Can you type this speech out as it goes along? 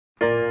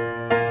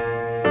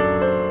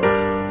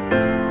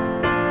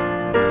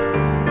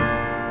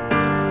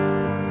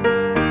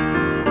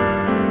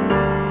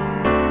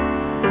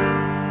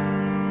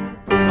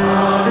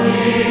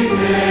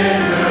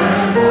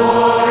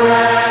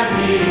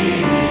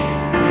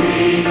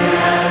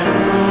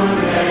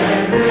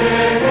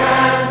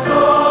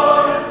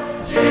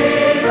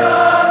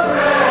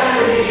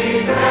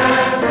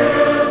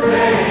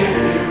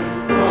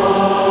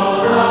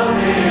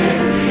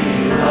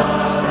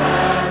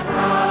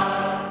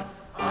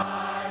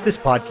This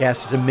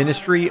podcast is a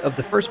ministry of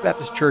the First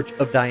Baptist Church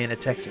of Diana,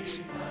 Texas.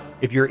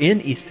 If you're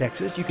in East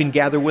Texas, you can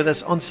gather with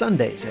us on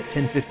Sundays at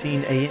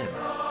 10:15 a.m.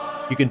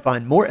 You can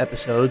find more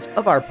episodes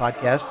of our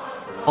podcast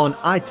on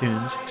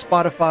iTunes,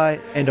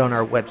 Spotify, and on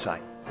our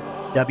website,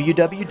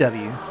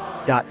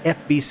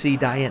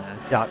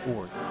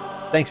 www.fbcdiana.org.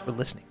 Thanks for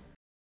listening.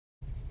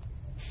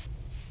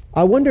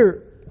 I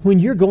wonder, when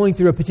you're going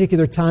through a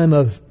particular time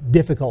of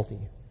difficulty,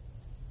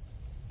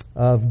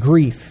 of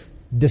grief,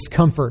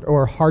 discomfort,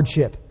 or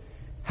hardship,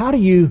 how do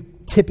you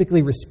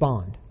typically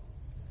respond?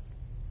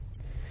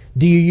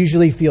 Do you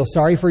usually feel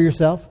sorry for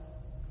yourself?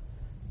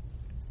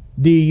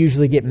 Do you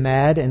usually get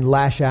mad and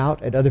lash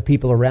out at other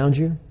people around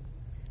you?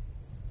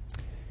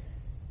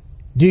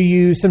 Do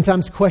you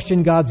sometimes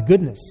question God's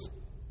goodness?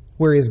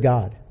 Where is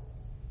God?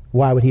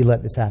 Why would He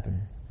let this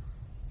happen?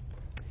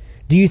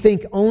 Do you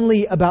think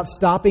only about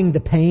stopping the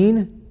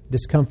pain,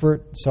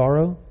 discomfort,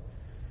 sorrow?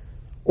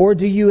 Or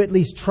do you at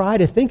least try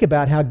to think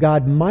about how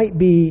God might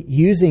be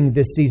using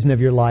this season of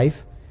your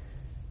life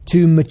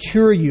to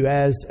mature you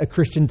as a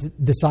Christian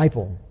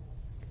disciple,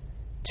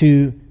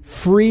 to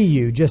free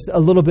you just a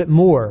little bit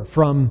more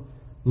from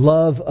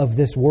love of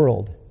this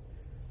world,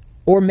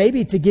 or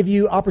maybe to give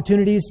you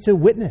opportunities to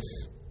witness?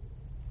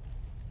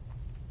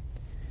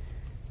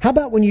 How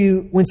about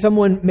when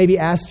someone maybe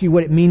asks you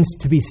what it means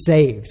to be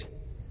saved?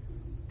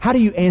 How do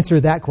you answer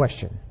that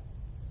question?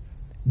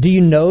 Do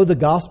you know the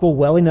gospel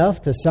well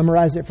enough to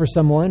summarize it for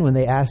someone when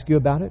they ask you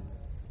about it?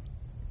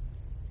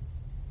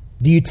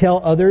 Do you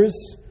tell others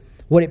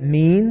what it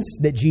means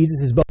that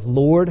Jesus is both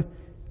Lord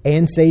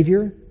and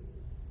Savior?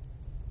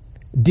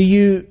 Do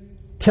you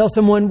tell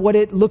someone what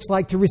it looks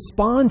like to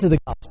respond to the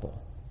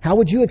gospel? How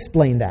would you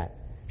explain that?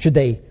 Should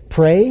they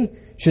pray?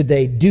 Should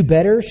they do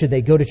better? Should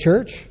they go to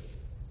church?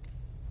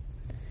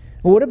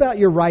 Well, what about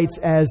your rights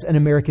as an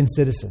American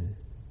citizen?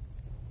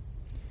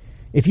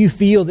 If you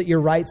feel that your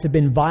rights have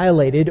been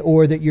violated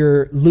or that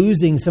you're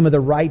losing some of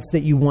the rights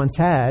that you once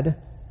had,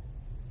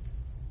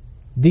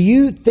 do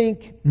you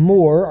think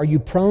more, are you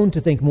prone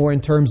to think more in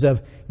terms of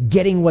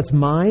getting what's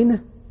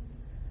mine?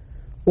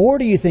 Or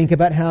do you think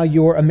about how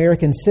your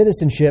American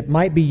citizenship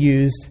might be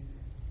used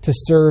to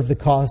serve the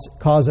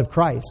cause of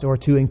Christ or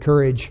to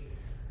encourage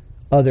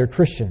other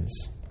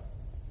Christians?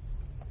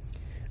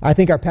 I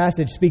think our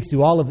passage speaks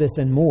to all of this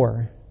and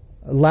more.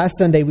 Last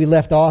Sunday we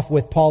left off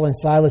with Paul and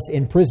Silas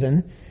in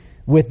prison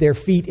with their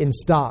feet in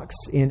stocks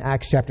in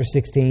Acts chapter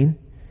 16.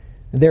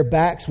 Their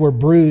backs were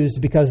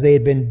bruised because they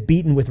had been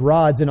beaten with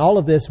rods, and all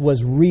of this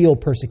was real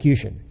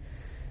persecution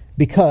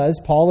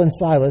because Paul and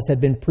Silas had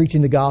been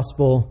preaching the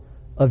gospel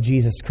of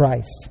Jesus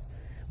Christ,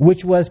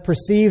 which was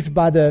perceived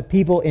by the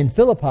people in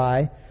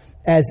Philippi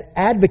as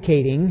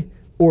advocating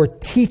or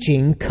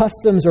teaching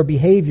customs or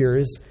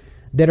behaviors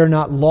that are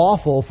not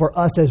lawful for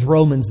us as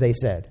Romans, they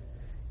said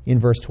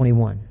in verse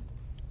 21.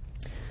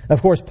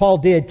 Of course, Paul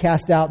did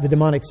cast out the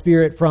demonic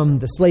spirit from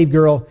the slave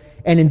girl,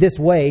 and in this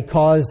way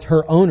caused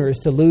her owners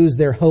to lose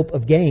their hope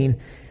of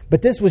gain.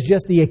 But this was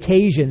just the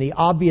occasion, the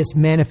obvious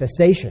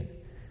manifestation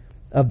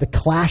of the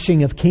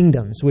clashing of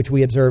kingdoms, which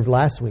we observed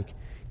last week.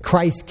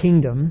 Christ's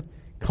kingdom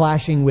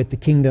clashing with the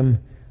kingdom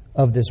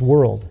of this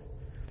world.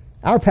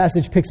 Our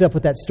passage picks up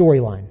with that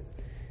storyline.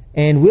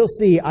 And we'll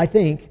see, I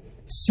think,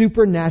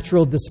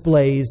 supernatural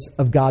displays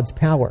of God's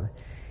power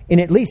in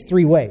at least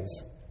three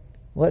ways.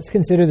 Let's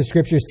consider the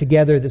Scriptures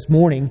together this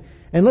morning,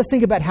 and let's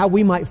think about how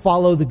we might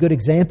follow the good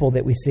example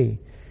that we see,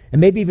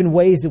 and maybe even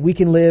ways that we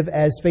can live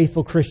as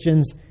faithful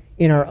Christians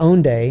in our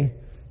own day,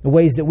 the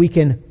ways that we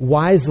can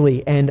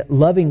wisely and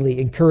lovingly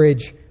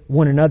encourage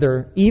one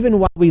another, even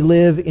while we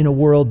live in a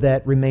world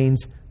that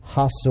remains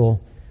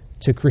hostile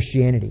to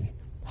Christianity,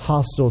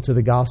 hostile to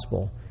the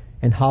gospel,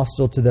 and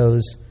hostile to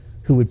those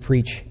who would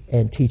preach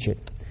and teach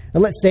it. Now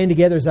let's stand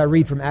together as I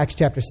read from Acts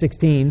chapter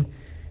 16.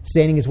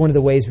 Standing is one of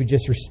the ways we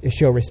just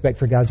show respect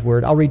for God's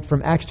Word. I'll read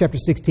from Acts chapter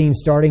 16,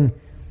 starting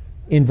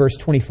in verse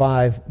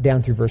 25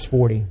 down through verse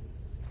 40.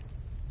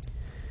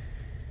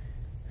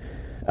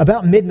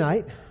 About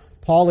midnight,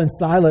 Paul and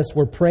Silas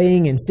were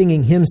praying and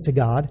singing hymns to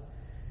God,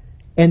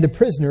 and the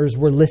prisoners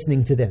were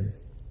listening to them.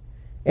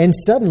 And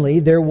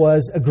suddenly there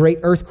was a great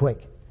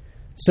earthquake,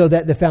 so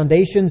that the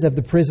foundations of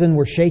the prison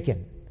were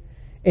shaken.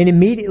 And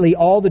immediately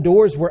all the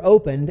doors were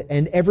opened,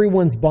 and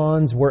everyone's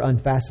bonds were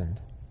unfastened.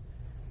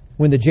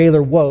 When the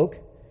jailer woke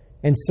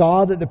and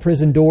saw that the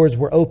prison doors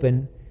were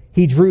open,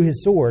 he drew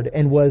his sword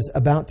and was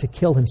about to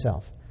kill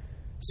himself,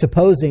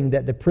 supposing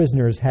that the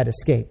prisoners had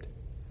escaped.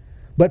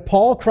 But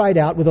Paul cried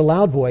out with a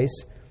loud voice,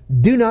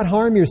 "Do not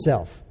harm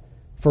yourself,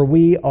 for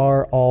we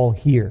are all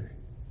here."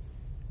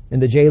 And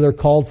the jailer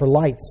called for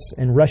lights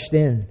and rushed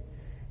in,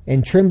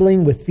 and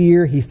trembling with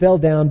fear, he fell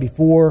down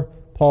before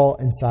Paul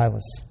and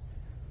Silas.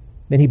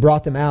 Then he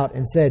brought them out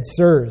and said,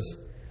 "Sirs,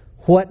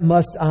 what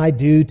must I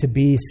do to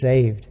be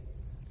saved?"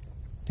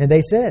 And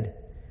they said,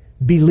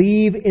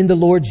 "Believe in the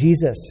Lord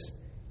Jesus,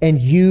 and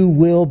you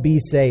will be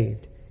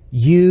saved,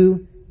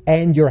 you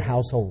and your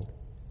household."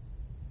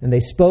 And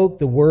they spoke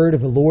the word of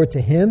the Lord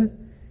to him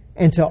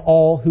and to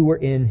all who were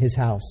in his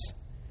house.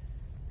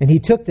 And he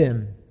took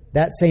them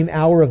that same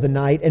hour of the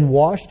night and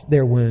washed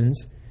their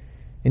wounds.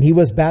 And he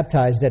was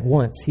baptized at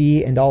once,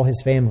 he and all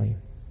his family.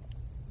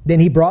 Then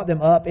he brought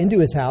them up into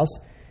his house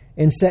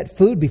and set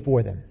food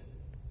before them.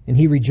 And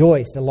he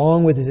rejoiced,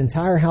 along with his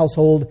entire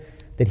household,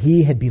 that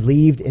he had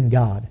believed in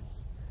God.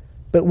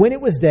 But when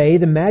it was day,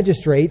 the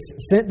magistrates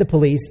sent the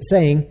police,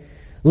 saying,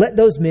 "Let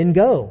those men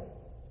go."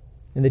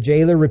 And the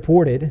jailer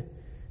reported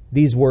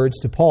these words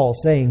to Paul,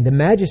 saying, "The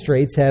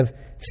magistrates have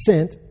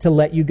sent to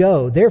let you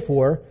go.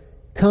 Therefore,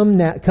 come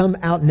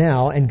out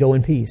now and go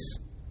in peace."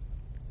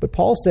 But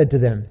Paul said to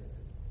them,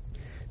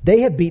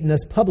 "They have beaten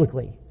us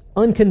publicly,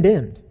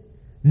 uncondemned,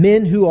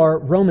 men who are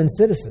Roman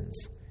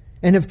citizens,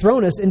 and have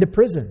thrown us into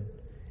prison.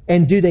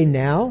 And do they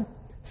now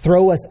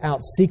throw us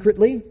out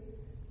secretly?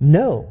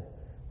 No,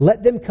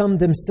 let them come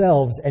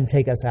themselves and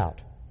take us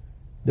out."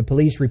 The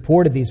police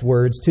reported these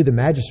words to the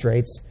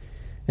magistrates,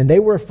 and they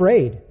were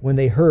afraid when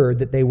they heard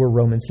that they were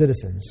Roman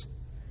citizens.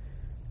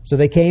 So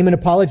they came and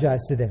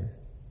apologized to them,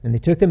 and they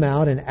took them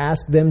out and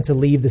asked them to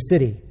leave the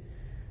city.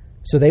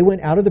 So they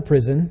went out of the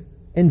prison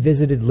and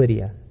visited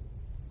Lydia.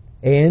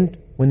 And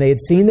when they had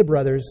seen the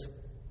brothers,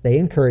 they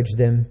encouraged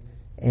them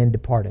and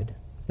departed.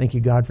 Thank you,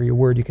 God, for your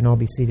word. You can all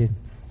be seated.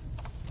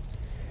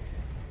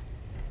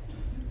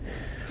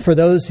 For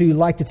those who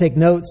like to take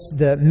notes,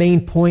 the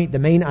main point, the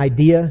main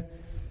idea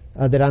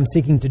that I'm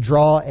seeking to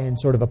draw and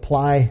sort of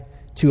apply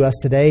to us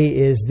today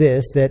is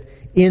this, that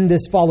in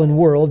this fallen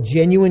world,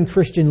 genuine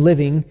Christian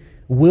living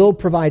will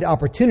provide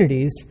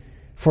opportunities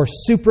for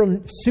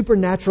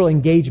supernatural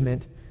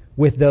engagement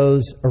with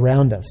those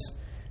around us.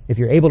 If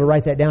you're able to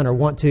write that down or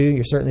want to,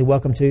 you're certainly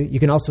welcome to. You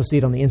can also see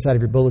it on the inside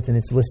of your bulletin.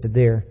 It's listed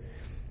there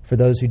for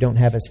those who don't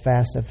have as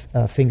fast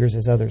of fingers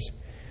as others.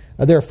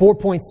 There are 4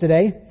 points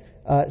today,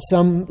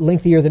 some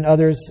lengthier than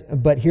others,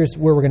 but here's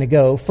where we're going to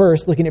go.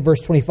 First, looking at verse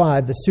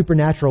 25, the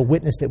supernatural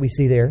witness that we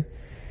see there.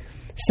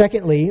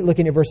 Secondly,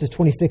 looking at verses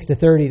 26 to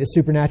 30, the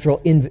supernatural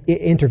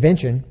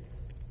intervention.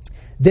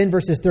 Then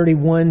verses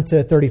 31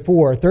 to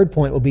 34, third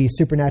point will be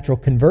supernatural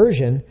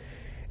conversion.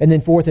 And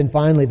then fourth and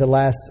finally, the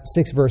last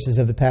 6 verses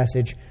of the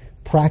passage,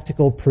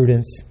 practical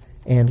prudence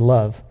and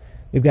love.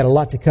 We've got a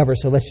lot to cover,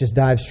 so let's just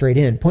dive straight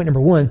in. Point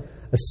number 1,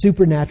 a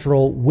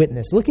supernatural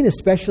witness. Looking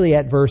especially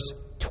at verse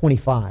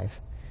 25.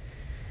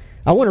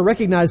 I want to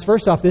recognize,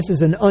 first off, this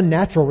is an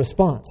unnatural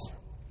response.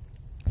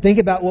 Think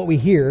about what we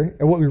hear,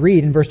 or what we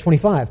read in verse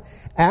 25.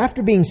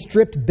 After being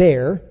stripped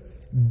bare,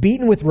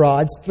 beaten with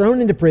rods,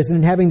 thrown into prison,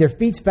 and having their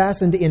feet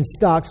fastened in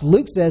stocks,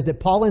 Luke says that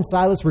Paul and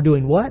Silas were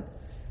doing what?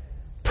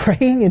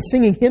 Praying and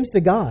singing hymns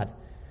to God.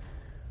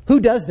 Who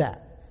does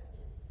that?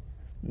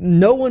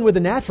 No one with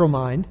a natural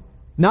mind,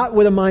 not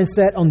with a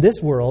mindset on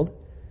this world.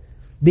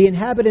 The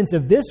inhabitants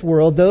of this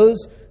world,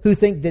 those who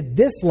think that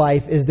this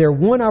life is their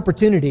one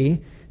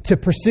opportunity to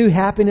pursue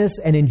happiness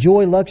and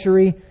enjoy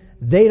luxury,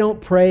 they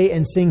don't pray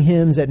and sing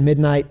hymns at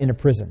midnight in a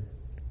prison.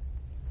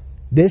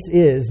 This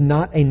is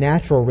not a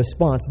natural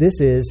response.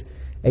 This is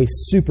a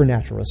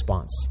supernatural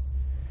response.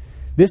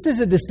 This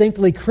is a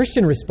distinctly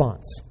Christian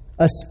response,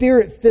 a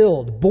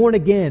Spirit-filled,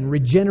 born-again,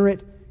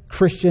 regenerate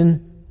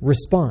Christian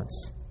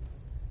response.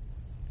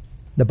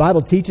 The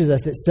Bible teaches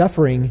us that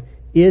suffering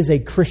is a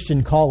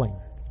Christian calling.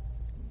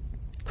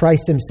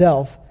 Christ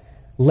himself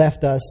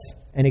left us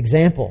an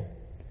example.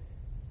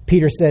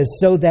 Peter says,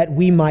 so that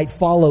we might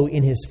follow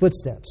in his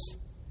footsteps.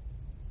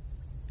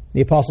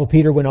 The Apostle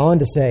Peter went on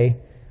to say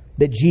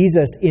that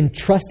Jesus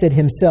entrusted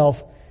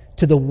himself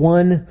to the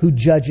one who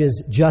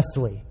judges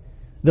justly.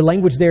 The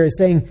language there is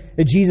saying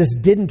that Jesus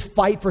didn't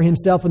fight for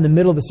himself in the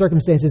middle of the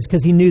circumstances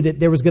because he knew that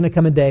there was going to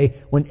come a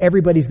day when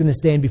everybody's going to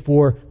stand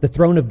before the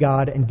throne of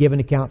God and give an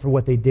account for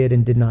what they did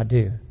and did not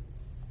do.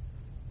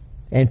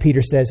 And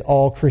Peter says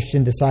all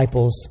Christian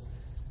disciples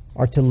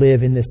are to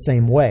live in this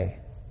same way,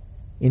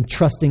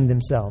 entrusting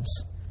themselves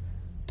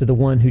to the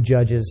one who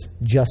judges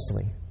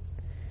justly.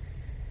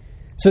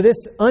 So this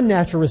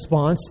unnatural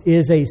response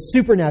is a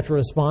supernatural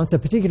response, a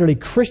particularly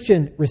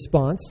Christian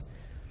response.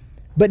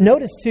 But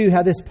notice too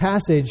how this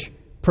passage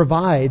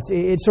provides,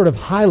 it sort of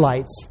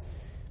highlights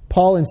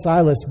Paul and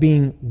Silas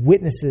being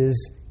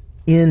witnesses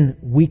in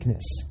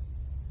weakness.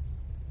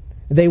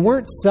 They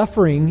weren't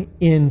suffering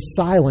in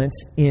silence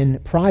in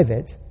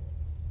private,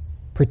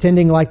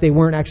 pretending like they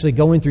weren't actually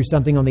going through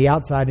something on the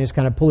outside and just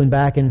kind of pulling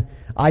back and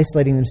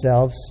isolating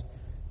themselves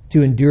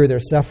to endure their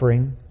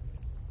suffering.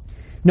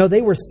 No,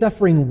 they were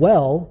suffering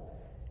well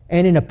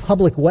and in a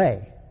public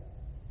way.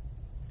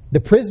 The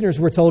prisoners,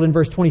 we're told in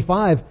verse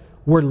 25,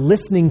 were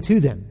listening to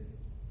them.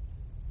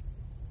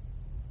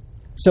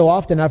 So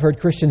often I've heard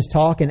Christians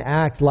talk and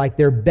act like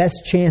their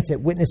best chance at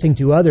witnessing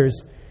to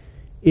others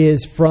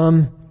is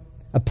from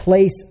a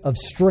place of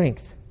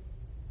strength.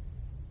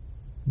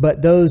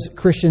 But those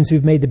Christians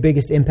who've made the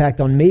biggest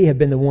impact on me have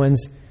been the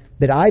ones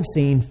that I've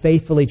seen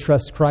faithfully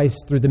trust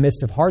Christ through the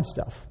midst of hard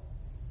stuff.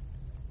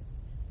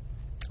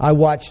 I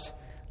watched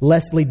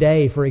Leslie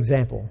Day, for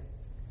example,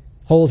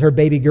 hold her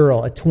baby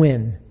girl, a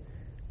twin,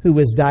 who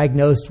was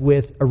diagnosed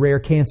with a rare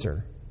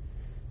cancer.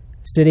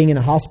 Sitting in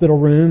a hospital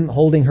room,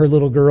 holding her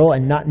little girl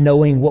and not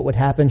knowing what would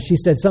happen, she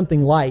said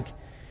something like,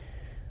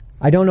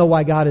 I don't know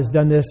why God has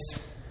done this,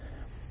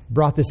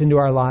 brought this into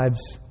our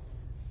lives,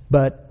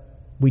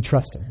 but we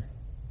trust Him.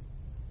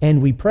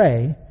 And we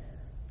pray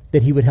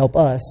that He would help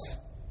us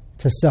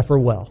to suffer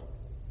well.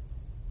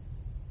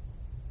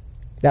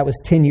 That was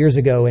 10 years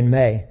ago in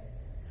May.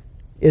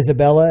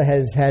 Isabella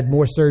has had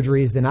more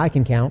surgeries than I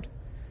can count,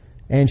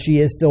 and she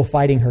is still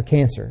fighting her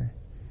cancer.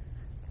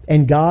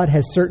 And God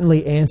has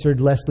certainly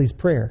answered Leslie's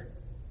prayer,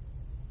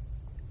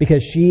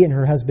 because she and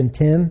her husband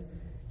Tim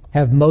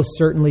have most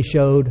certainly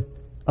showed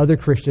other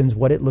Christians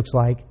what it looks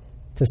like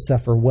to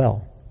suffer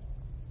well.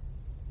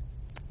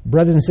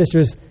 Brothers and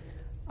sisters,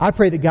 I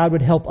pray that God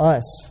would help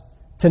us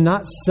to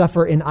not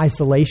suffer in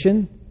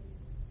isolation,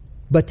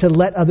 but to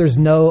let others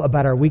know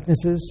about our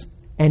weaknesses,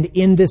 and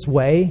in this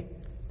way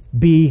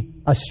be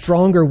a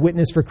stronger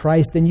witness for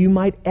Christ than you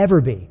might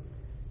ever be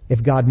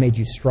if God made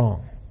you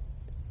strong.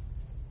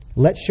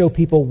 Let's show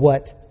people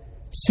what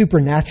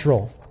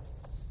supernatural,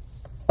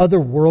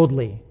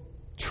 otherworldly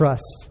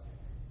trust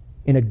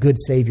in a good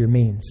Savior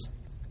means.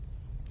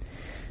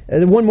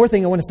 One more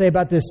thing I want to say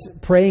about this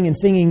praying and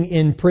singing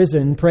in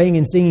prison, praying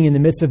and singing in the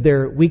midst of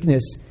their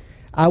weakness.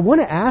 I want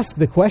to ask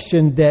the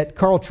question that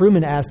Carl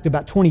Trueman asked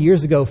about 20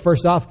 years ago,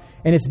 first off,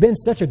 and it's been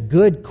such a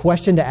good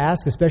question to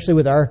ask, especially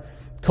with our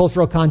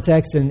cultural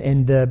context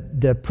and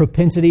the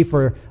propensity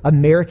for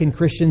American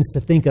Christians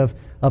to think of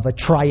a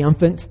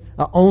triumphant,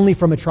 only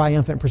from a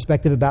triumphant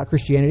perspective about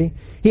Christianity.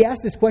 He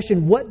asked this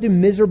question, what do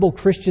miserable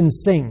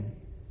Christians sing?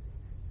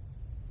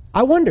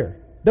 I wonder,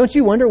 don't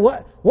you wonder,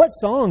 what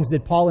songs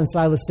did Paul and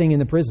Silas sing in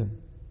the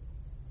prison?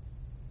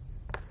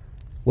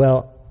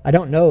 Well, I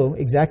don't know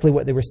exactly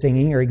what they were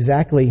singing or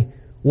exactly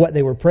what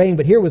they were praying,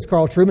 but here was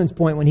Carl Trueman's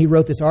point when he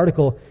wrote this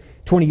article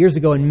 20 years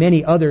ago, and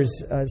many others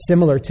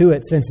similar to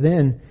it since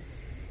then.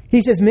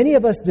 He says, many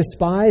of us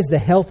despise the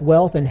health,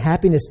 wealth, and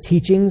happiness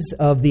teachings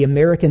of the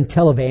American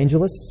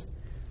televangelists,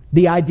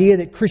 the idea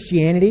that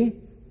Christianity,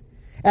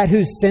 at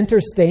whose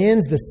center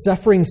stands the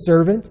suffering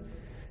servant,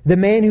 the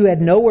man who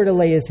had nowhere to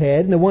lay his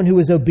head, and the one who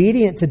was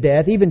obedient to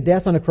death, even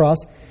death on a cross,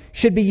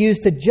 should be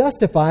used to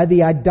justify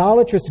the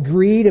idolatrous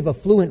greed of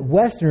affluent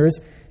Westerners,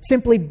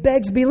 simply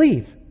begs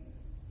belief.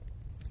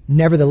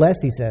 Nevertheless,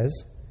 he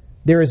says,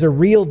 there is a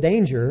real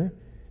danger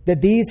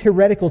that these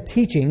heretical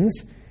teachings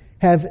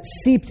have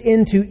seeped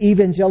into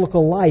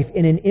evangelical life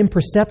in an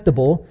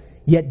imperceptible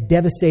yet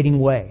devastating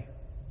way.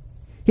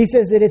 He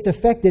says that it's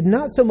affected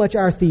not so much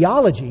our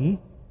theology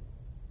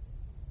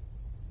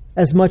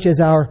as much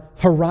as our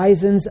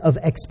horizons of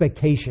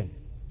expectation.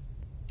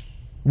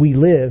 We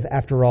live,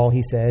 after all,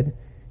 he said,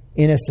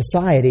 in a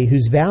society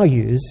whose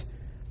values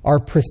are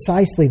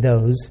precisely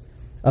those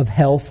of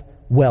health,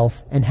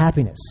 wealth, and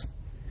happiness.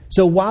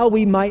 So while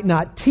we might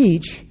not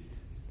teach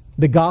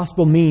the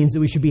gospel means that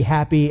we should be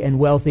happy and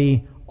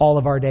wealthy all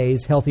of our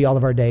days, healthy all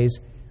of our days,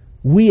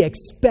 we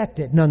expect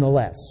it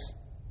nonetheless.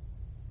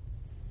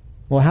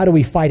 Well, how do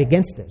we fight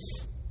against this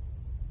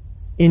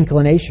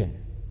inclination?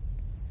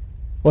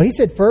 Well, he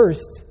said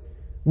first,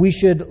 we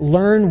should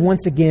learn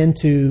once again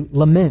to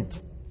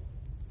lament.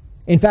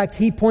 In fact,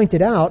 he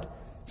pointed out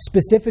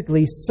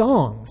specifically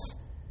songs,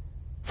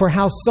 for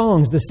how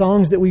songs, the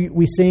songs that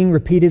we sing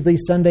repeatedly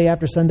Sunday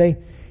after Sunday,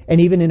 and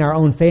even in our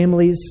own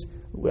families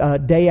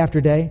day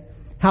after day,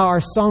 how our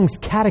songs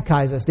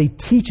catechize us. They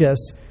teach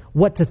us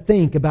what to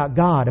think about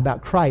God,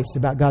 about Christ,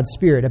 about God's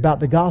Spirit, about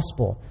the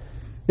gospel.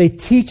 They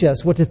teach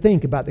us what to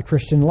think about the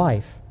Christian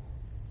life.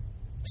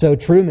 So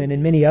Trueman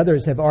and many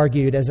others have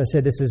argued, as I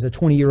said, this is a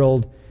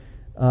 20-year-old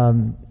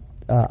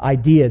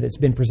idea that's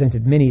been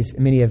presented.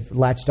 Many have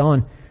latched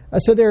on.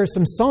 So there are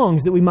some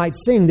songs that we might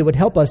sing that would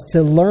help us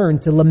to learn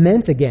to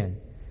lament again.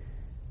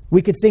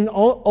 We could sing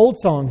old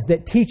songs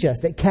that teach us,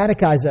 that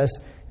catechize us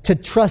to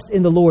trust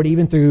in the Lord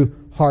even through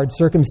hard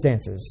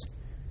circumstances,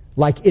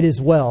 like It Is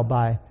Well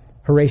by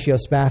Horatio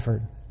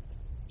Spafford.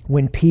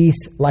 When peace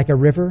like a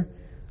river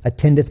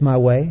attendeth my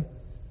way,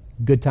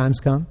 good times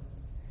come.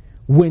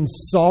 When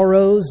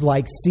sorrows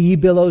like sea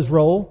billows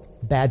roll,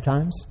 bad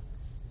times.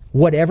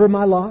 Whatever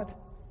my lot,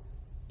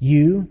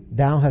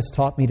 thou hast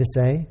taught me to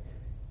say,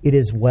 it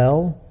is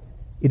well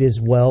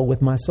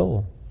with my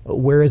soul.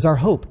 Where is our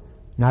hope?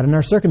 Not in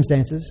our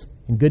circumstances.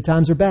 In good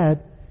times or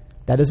bad,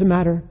 that doesn't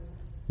matter.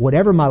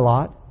 Whatever my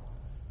lot,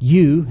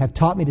 you have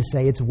taught me to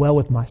say it's well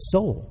with my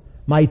soul.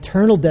 My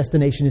eternal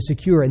destination is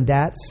secure, and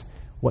that's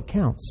what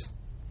counts.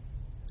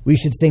 We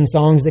should sing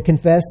songs that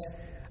confess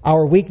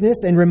our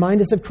weakness and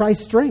remind us of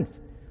Christ's strength.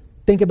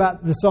 Think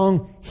about the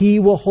song, He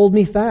Will Hold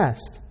Me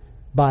Fast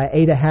by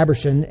Ada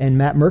Habershon and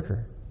Matt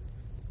Merker.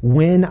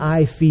 When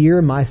I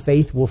fear my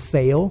faith will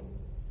fail,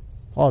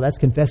 that's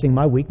confessing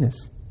my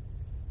weakness.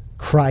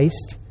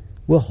 Christ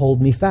will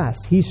hold me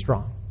fast. He's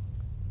strong.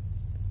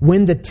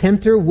 When the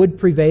tempter would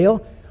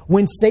prevail,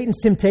 when Satan's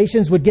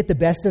temptations would get the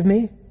best of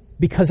me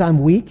because I'm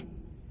weak,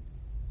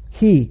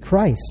 He,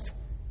 Christ,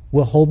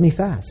 will hold me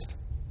fast.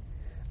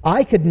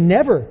 I could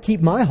never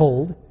keep my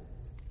hold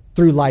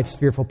through life's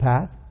fearful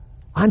path.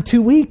 I'm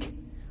too weak.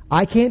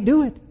 I can't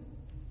do it.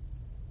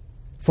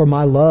 For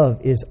my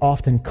love is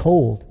often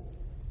cold,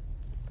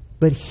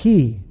 but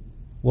He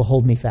will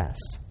hold me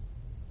fast.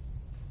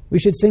 We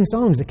should sing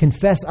songs that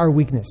confess our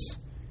weakness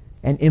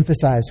and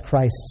emphasize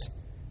Christ's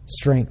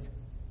strength.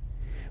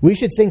 We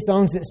should sing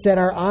songs that set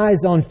our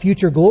eyes on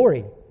future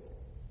glory,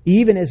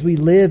 even as we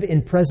live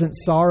in present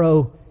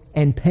sorrow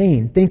and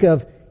pain. Think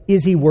of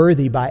Is He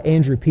Worthy by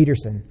Andrew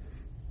Peterson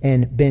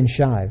and Ben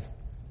Shive.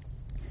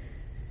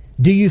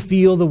 Do you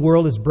feel the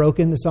world is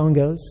broken, the song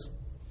goes?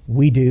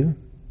 We do.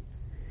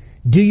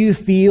 Do you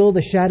feel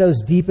the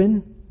shadows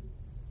deepen?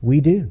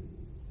 We do.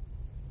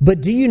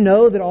 But do you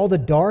know that all the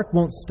dark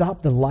won't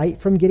stop the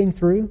light from getting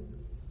through?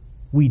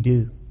 We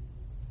do.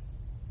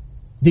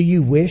 Do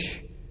you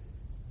wish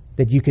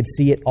that you could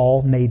see it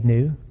all made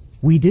new?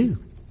 We do.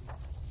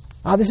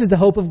 This is the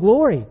hope of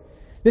glory.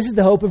 This is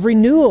the hope of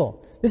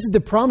renewal. This is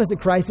the promise that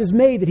Christ has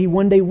made, that He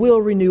one day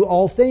will renew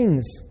all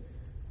things,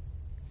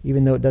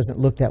 even though it doesn't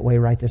look that way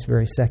right this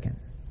very second.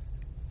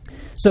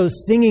 So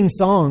singing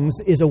songs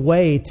is a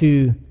way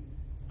to,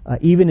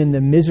 even in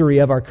the misery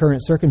of our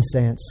current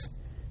circumstance,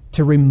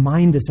 to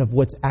remind us of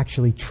what's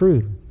actually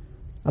true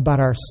about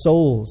our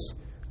souls,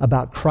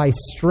 about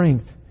Christ's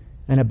strength,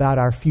 and about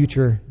our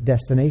future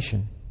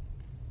destination.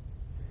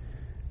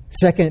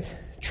 Second,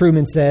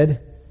 Truman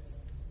said,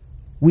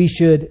 we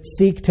should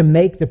seek to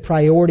make the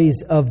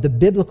priorities of the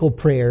biblical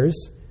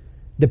prayers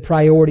the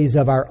priorities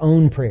of our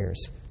own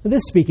prayers. Now, this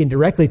is speaking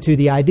directly to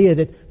the idea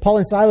that Paul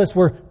and Silas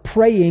were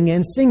praying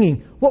and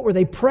singing. What were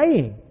they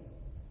praying?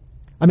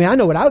 I mean, I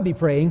know what I would be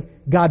praying.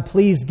 God,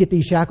 please get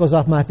these shackles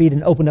off my feet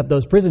and open up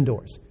those prison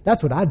doors.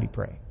 That's what I'd be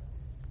praying.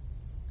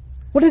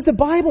 What does the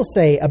Bible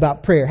say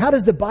about prayer? How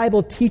does the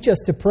Bible teach us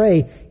to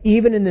pray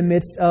even in the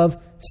midst of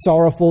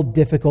sorrowful,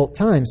 difficult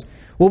times?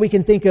 Well, we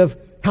can think of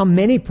how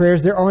many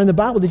prayers there are in the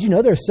Bible. Did you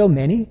know there are so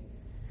many?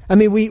 I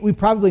mean, we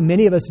probably,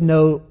 many of us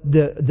know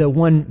the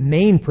one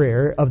main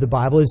prayer of the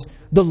Bible is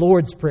the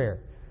Lord's Prayer.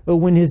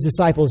 When Jesus'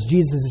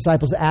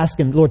 disciples asked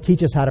Him, Lord,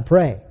 teach us how to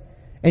pray.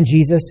 And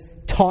Jesus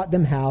taught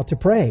them how to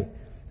pray.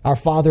 Our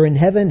Father in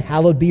heaven,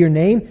 hallowed be your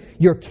name.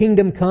 Your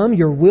kingdom come,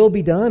 your will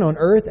be done on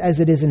earth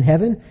as it is in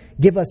heaven.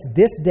 Give us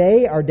this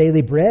day our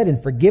daily bread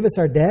and forgive us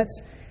our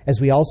debts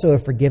as we also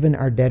have forgiven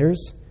our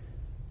debtors.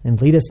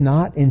 And lead us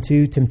not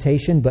into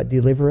temptation, but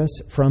deliver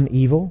us from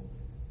evil.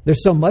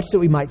 There's so much that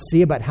we might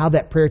see about how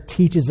that prayer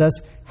teaches us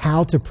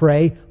how to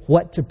pray,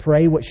 what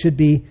should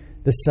be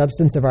the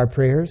substance of our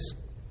prayers.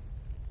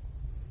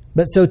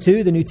 But so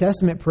too, the New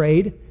Testament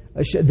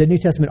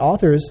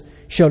authors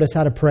showed us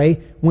how to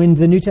pray when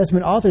the New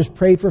Testament authors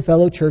prayed for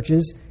fellow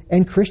churches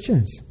and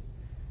Christians.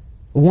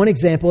 One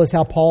example is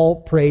how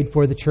Paul prayed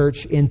for the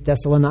church in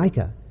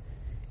Thessalonica.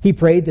 He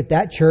prayed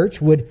that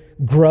church would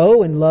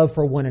grow in love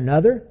for one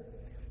another,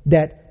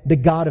 that the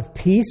God of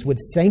peace would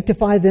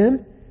sanctify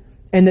them,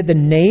 and that the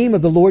name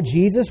of the Lord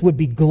Jesus would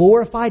be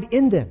glorified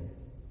in them.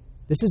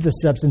 This is the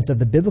substance of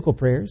the biblical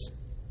prayers.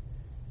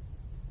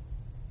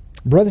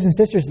 Brothers and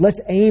sisters, let's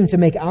aim to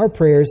make our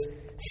prayers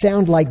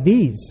sound like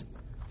these,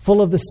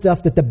 full of the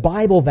stuff that the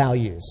Bible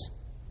values,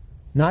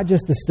 not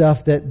just the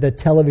stuff that the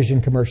television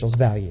commercials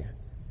value.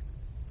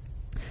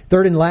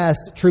 Third and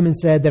last, Truman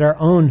said that our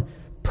own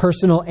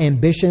personal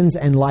ambitions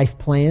and life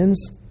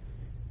plans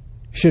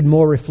should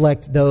more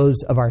reflect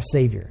those of our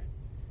Savior.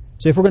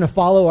 So if we're going to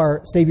follow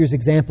our Savior's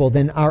example,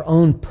 then our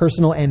own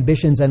personal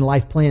ambitions and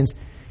life plans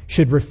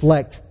should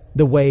reflect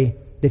the way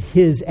that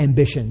His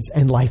ambitions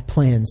and life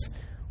plans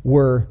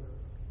were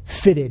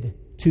fitted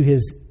to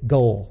His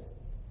goal.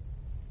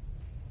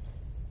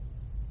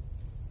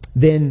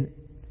 Then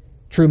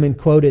Truman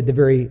quoted the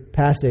very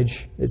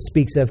passage that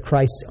speaks of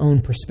Christ's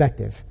own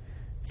perspective.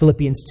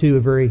 Philippians 2, a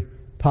very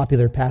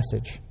popular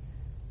passage.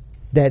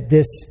 That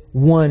this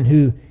one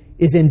who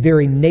is in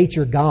very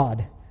nature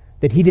God,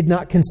 that He did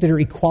not consider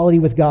equality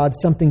with God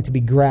something to be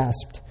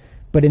grasped,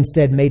 but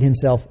instead made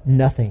Himself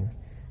nothing,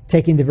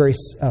 taking the very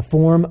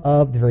form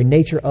of, the very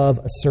nature of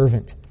a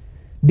servant,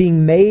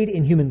 being made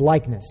in human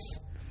likeness,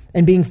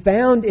 and being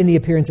found in the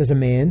appearance as a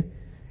man,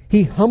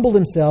 He humbled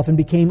Himself and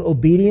became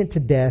obedient to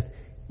death,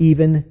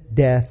 even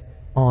death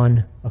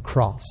on a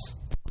cross.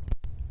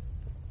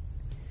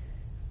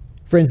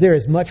 Friends, there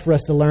is much for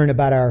us to learn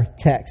about our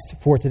text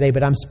for today,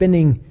 but I'm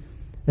spending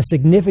a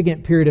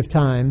significant period of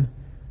time,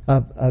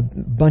 a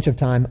bunch of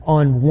time,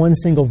 on one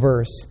single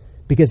verse,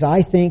 because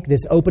I think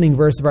this opening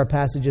verse of our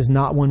passage is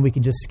not one we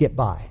can just skip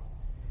by.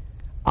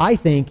 I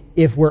think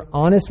if we're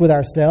honest with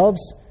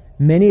ourselves,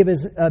 many of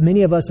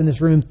us in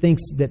this room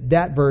thinks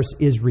that verse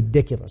is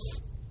ridiculous.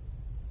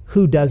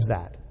 Who does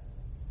that?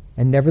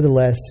 And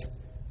nevertheless,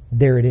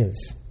 there it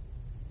is.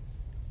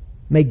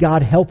 May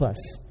God help us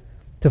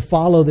to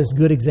follow this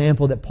good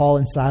example that Paul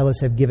and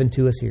Silas have given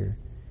to us here.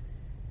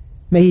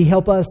 May He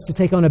help us to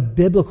take on a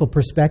biblical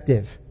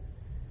perspective,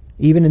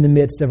 even in the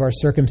midst of our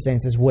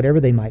circumstances, whatever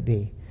they might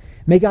be.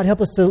 May God help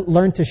us to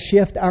learn to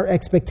shift our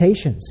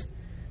expectations,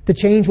 to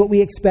change what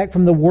we expect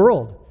from the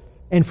world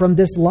and from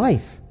this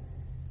life.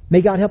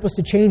 May God help us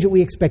to change what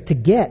we expect to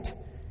get,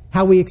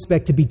 how we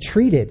expect to be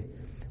treated,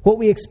 what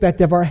we expect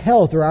of our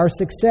health or our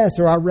success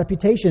or our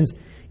reputations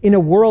in a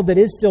world that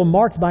is still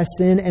marked by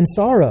sin and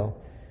sorrow,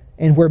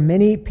 and where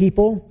many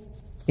people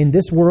in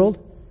this world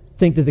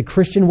think that the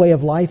Christian way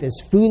of life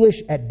is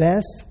foolish at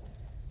best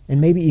and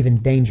maybe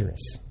even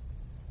dangerous.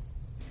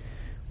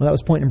 Well, that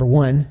was point number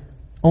 1.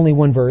 Only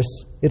one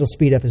verse. It'll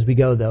speed up as we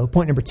go, though.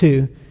 Point number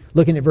 2,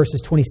 looking at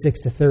verses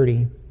 26 to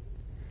 30.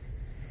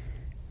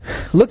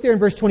 Look there in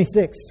verse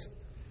 26.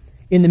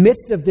 In the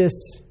midst of this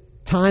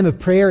time of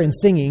prayer and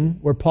singing,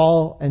 where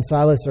Paul and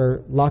Silas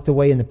are locked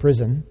away in the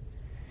prison,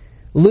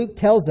 Luke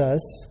tells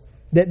us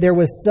that there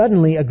was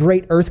suddenly a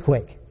great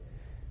earthquake,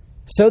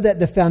 so that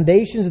the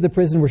foundations of the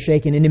prison were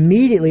shaken, and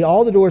immediately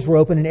all the doors were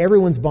open and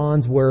everyone's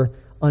bonds were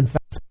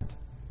unfastened.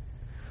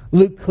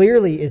 Luke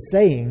clearly is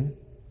saying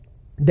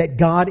that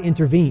God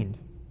intervened.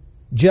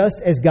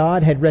 Just as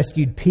God had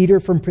rescued Peter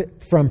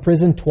from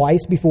prison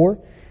twice before,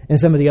 and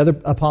some of the other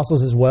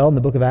apostles as well in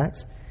the book of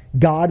Acts,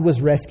 God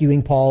was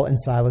rescuing Paul and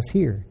Silas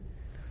here.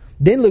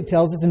 Then Luke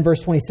tells us in verse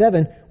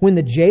 27, when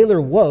the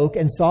jailer woke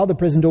and saw the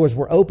prison doors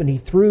were open, he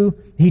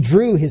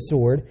drew his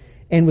sword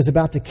and was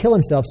about to kill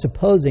himself,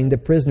 supposing the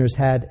prisoners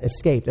had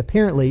escaped.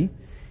 Apparently,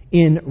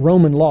 in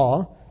Roman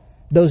law,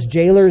 those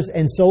jailers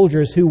and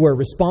soldiers who were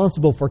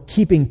responsible for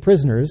keeping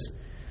prisoners,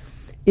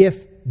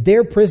 if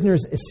their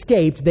prisoners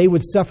escaped, they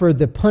would suffer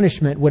the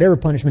punishment, whatever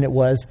punishment it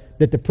was,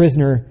 that the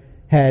prisoner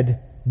had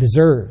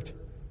deserved.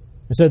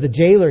 And so the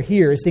jailer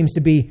here seems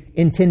to be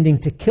intending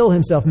to kill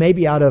himself,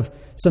 maybe out of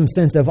some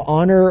sense of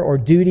honor or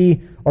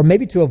duty, or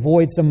maybe to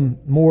avoid some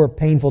more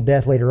painful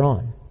death later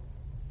on.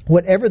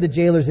 Whatever the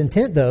jailer's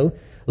intent, though,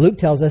 Luke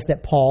tells us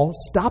that Paul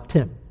stopped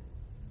him.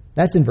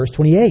 That's in verse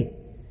 28.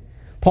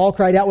 Paul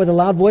cried out with a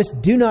loud voice,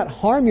 "Do not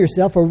harm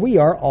yourself, for we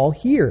are all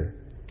here."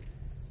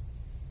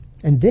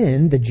 And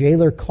then the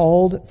jailer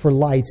called for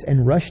lights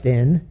and rushed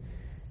in,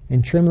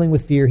 and trembling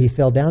with fear, he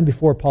fell down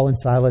before Paul and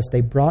Silas.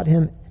 He brought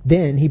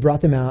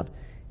them out,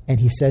 and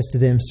he says to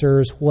them,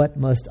 "Sirs, what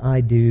must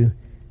I do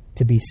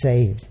to be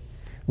saved?"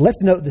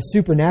 Let's note the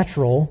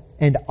supernatural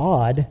and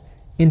odd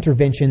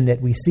intervention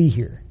that we see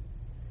here.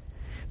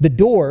 The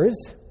doors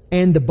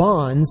and the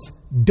bonds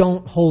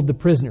don't hold the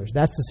prisoners.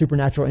 That's the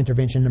supernatural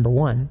intervention, number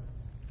 1.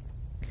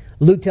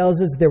 Luke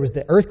tells us there was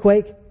the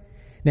earthquake.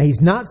 Now,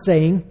 he's not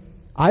saying,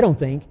 I don't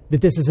think,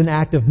 that this is an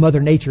act of Mother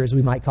Nature, as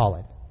we might call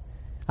it.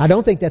 I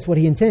don't think that's what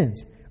he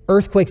intends.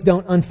 Earthquakes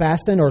don't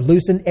unfasten or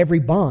loosen every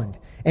bond,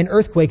 and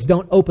earthquakes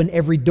don't open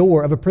every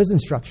door of a prison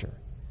structure.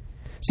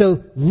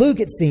 So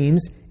Luke, it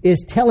seems,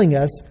 is telling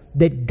us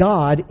that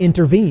God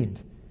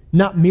intervened,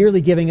 not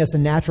merely giving us a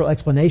natural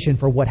explanation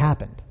for what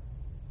happened.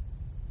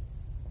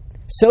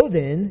 So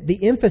then,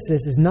 the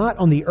emphasis is not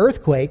on the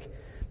earthquake,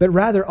 but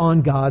rather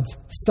on God's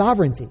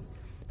sovereignty.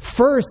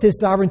 First, His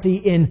sovereignty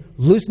in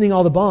loosening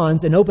all the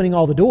bonds and opening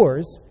all the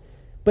doors,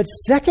 but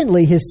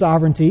secondly, His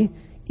sovereignty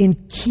in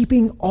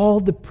keeping all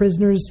the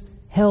prisoners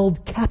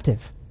held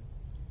captive.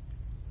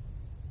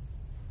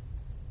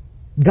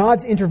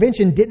 God's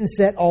intervention didn't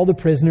set all the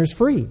prisoners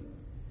free.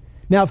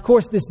 Now, of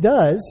course, this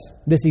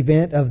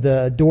event of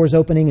the doors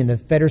opening and the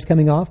fetters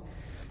coming off,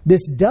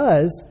 this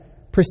does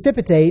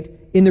precipitate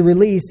in the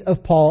release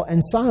of Paul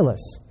and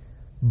Silas.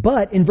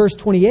 But in verse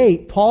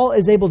 28, Paul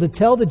is able to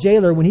tell the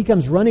jailer, when he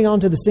comes running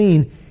onto the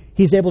scene,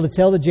 he's able to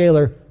tell the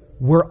jailer,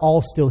 "We're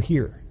all still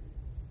here."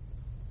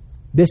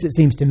 This, it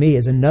seems to me,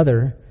 is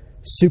another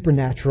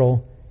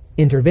supernatural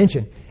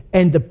intervention.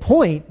 And the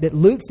point that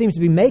Luke seems to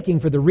be making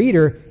for the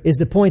reader is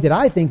the point that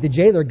I think the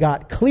jailer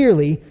got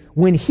clearly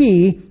when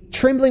he,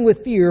 trembling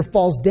with fear,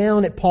 falls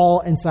down at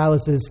Paul and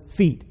Silas's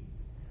feet.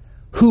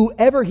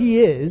 Whoever he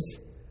is,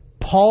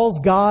 Paul's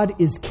God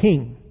is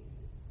king.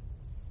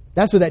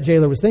 That's what that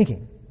jailer was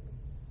thinking.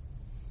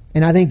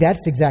 And I think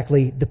that's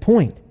exactly the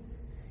point.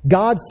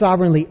 God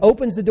sovereignly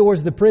opens the doors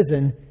of the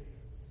prison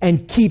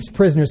and keeps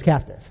prisoners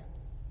captive.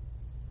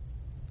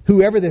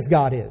 Whoever this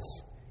God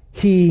is,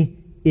 He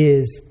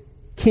is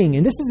king.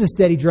 And this is the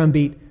steady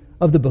drumbeat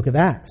of the book of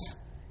Acts.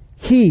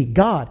 He,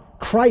 God,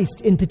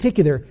 Christ in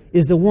particular,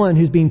 is the one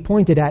who's being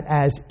pointed at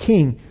as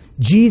king.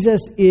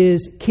 Jesus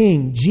is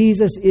king.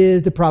 Jesus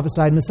is the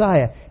prophesied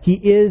Messiah. He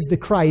is the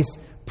Christ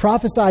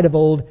prophesied of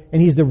old,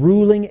 and He's the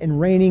ruling and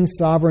reigning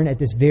sovereign at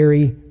this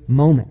very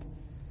moment.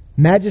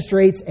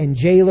 Magistrates and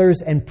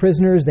jailers and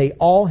prisoners, they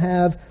all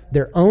have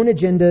their own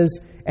agendas,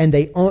 and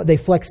they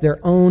flex their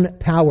own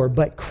power.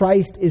 But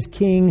Christ is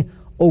king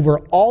over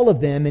all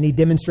of them, and He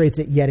demonstrates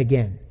it yet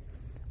again.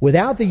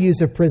 Without the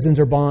use of prisons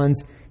or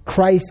bonds,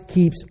 Christ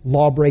keeps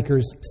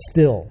lawbreakers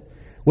still.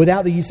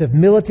 Without the use of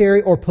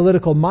military or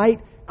political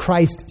might,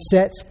 Christ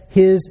sets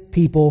His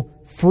people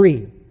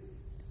free.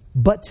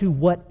 But to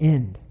what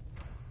end?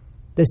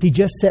 Does He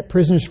just set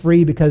prisoners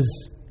free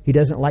because He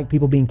doesn't like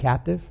people being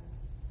captive?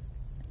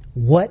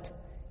 What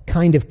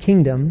kind of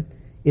kingdom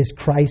is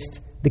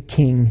Christ the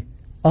King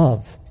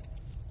of?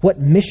 What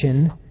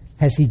mission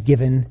has He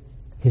given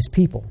His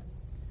people?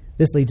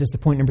 This leads us to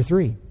point number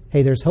 3.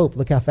 Hey, there's hope.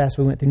 Look how fast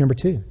we went through number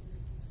 2.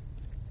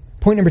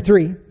 Point number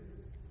 3,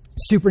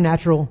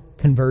 supernatural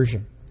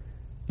conversion.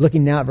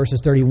 Looking now at verses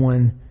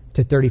 31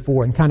 to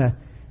 34 and kind of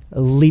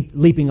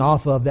leaping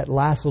off of that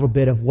last little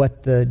bit of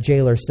what the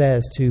jailer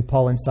says to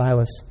Paul and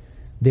Silas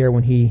there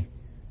when he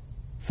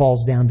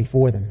falls down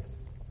before them.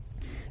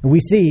 And we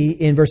see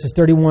in verses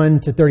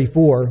 31 to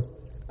 34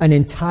 an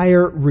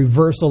entire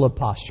reversal of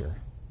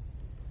posture.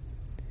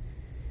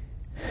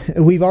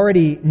 We've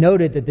already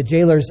noted that the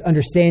jailer's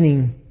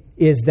understanding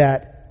is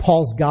that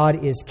Paul's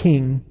God is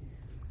king,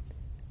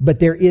 but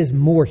there is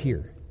more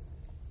here.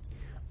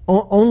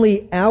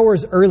 Only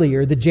hours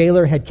earlier, the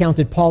jailer had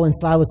counted Paul and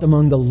Silas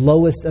among the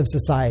lowest of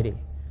society,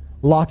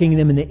 locking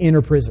them in the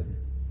inner prison.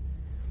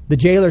 The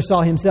jailer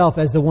saw himself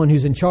as the one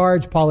who's in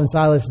charge. Paul and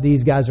Silas,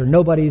 these guys are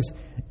nobodies.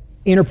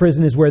 Inner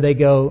prison is where they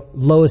go.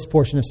 Lowest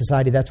portion of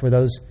society, that's where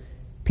those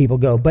people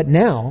go. But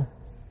now,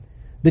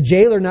 the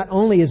jailer not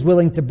only is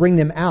willing to bring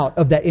them out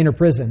of that inner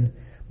prison,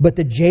 but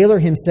the jailer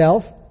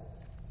himself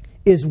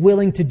is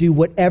willing to do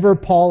whatever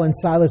Paul and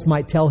Silas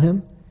might tell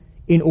him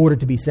in order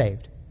to be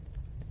saved.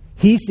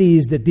 He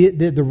sees that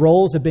the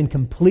roles have been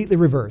completely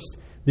reversed.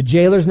 The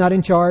jailer's not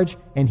in charge,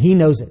 and he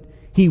knows it.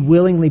 He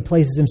willingly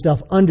places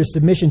himself under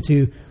submission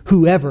to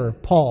whoever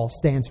Paul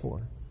stands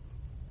for.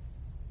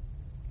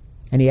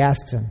 And he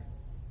asks him,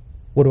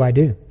 what do I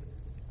do?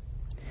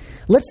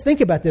 Let's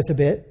think about this a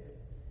bit.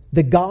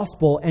 The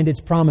gospel and its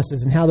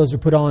promises and how those are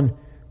put on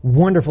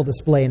wonderful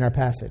display in our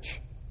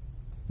passage.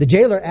 The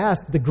jailer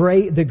asked the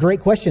great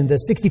question, the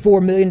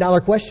 $64 million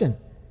question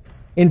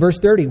in verse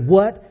 30.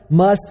 What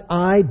must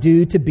I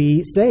do to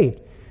be saved?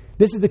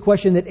 This is the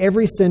question that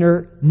every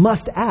sinner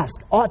must ask,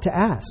 ought to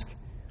ask.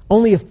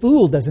 Only a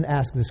fool doesn't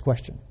ask this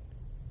question.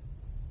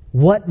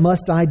 What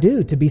must I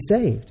do to be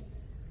saved?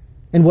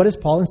 And what does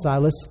Paul and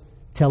Silas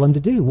tell him to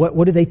do?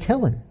 What do they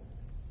tell him?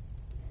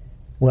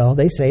 Well,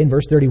 they say in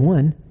verse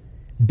 31,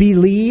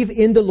 believe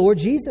in the Lord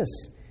Jesus,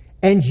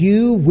 and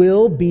you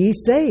will be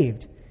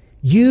saved,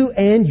 you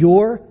and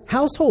your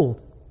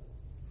household.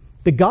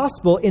 The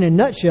gospel, in a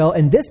nutshell,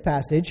 in this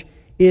passage,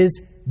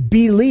 is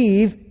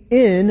believe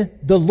in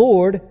the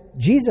Lord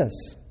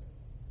Jesus.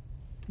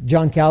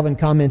 John Calvin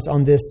comments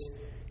on this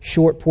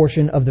short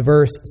portion of the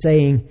verse,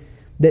 saying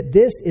that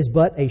this is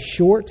but a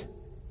short,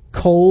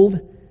 cold,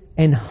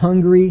 and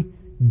hungry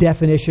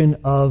definition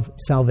of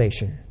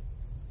salvation.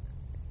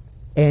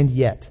 And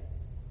yet,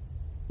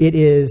 it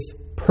is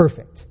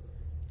perfect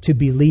to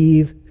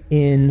believe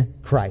in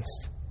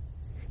Christ.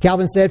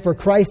 Calvin said, for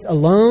Christ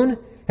alone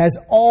has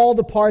all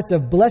the parts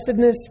of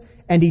blessedness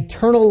and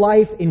eternal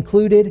life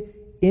included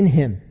in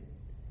him,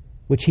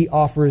 which he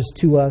offers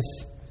to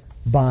us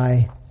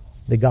by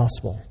the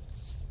gospel.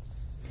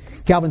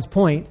 Calvin's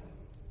point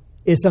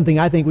is something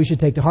I think we should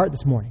take to heart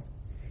this morning.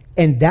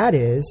 And that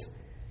is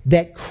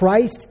that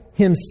Christ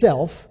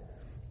himself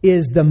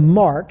is the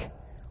mark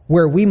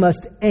where we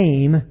must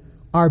aim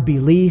our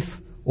belief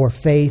or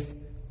faith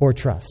or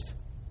trust.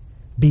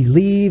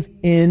 Believe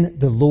in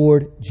the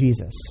Lord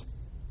Jesus.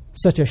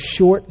 Such a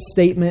short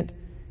statement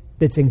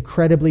that's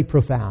incredibly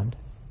profound.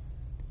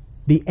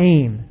 The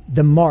aim,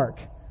 the mark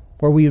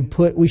where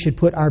we should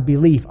put our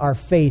belief, our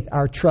faith,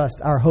 our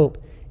trust, our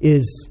hope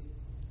is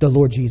the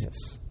Lord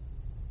Jesus.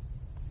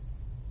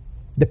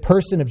 The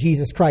person of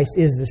Jesus Christ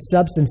is the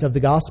substance of the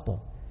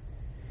gospel.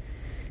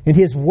 And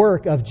his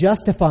work of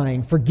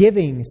justifying,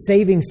 forgiving,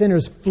 saving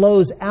sinners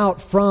flows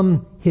out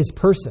from his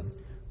person.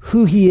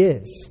 Who he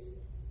is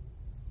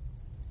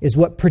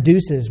what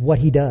produces what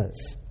he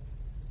does.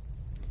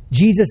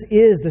 Jesus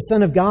is the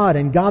Son of God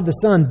and God the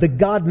Son, the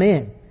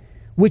God-man,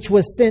 which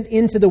was sent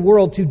into the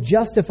world to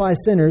justify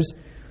sinners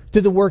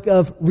to the work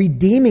of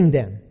redeeming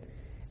them.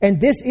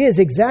 And this is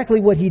exactly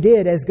what he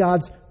did as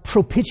God's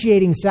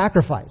propitiating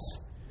sacrifice.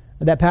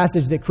 That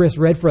passage that Chris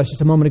read for us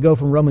just a moment ago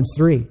from Romans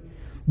 3.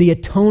 The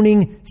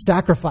atoning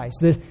sacrifice,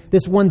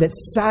 this one that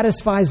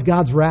satisfies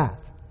God's wrath.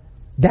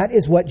 That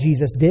is what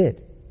Jesus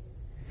did.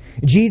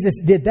 Jesus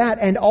did that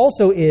and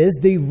also is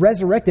the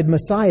resurrected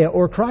Messiah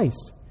or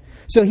Christ.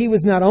 So he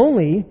was not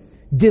only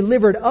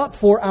delivered up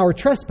for our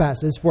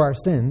trespasses, for our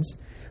sins,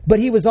 but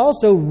he was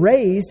also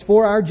raised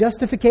for our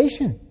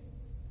justification.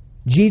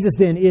 Jesus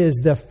then is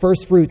the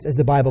first fruits, as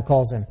the Bible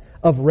calls him,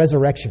 of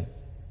resurrection,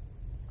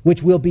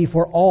 which will be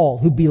for all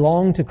who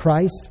belong to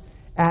Christ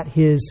at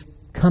his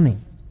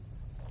coming.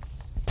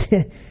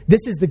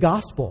 This is the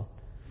gospel,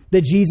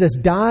 that Jesus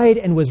died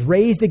and was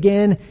raised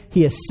again.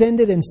 He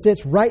ascended and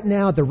sits right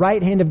now at the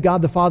right hand of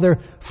God the Father,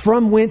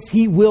 from whence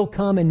he will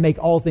come and make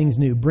all things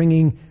new,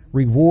 bringing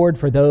reward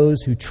for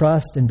those who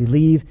trust and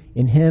believe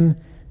in him,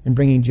 and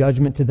bringing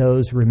judgment to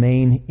those who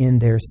remain in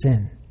their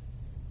sin.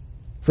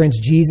 Friends,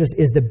 Jesus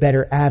is the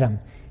better Adam.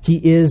 He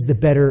is the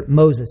better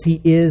Moses. He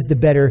is the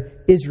better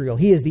Israel.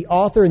 He is the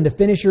author and the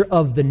finisher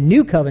of the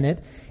new covenant,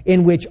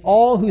 in which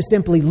all who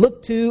simply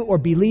look to or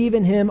believe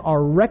in him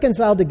are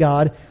reconciled to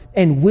God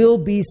and will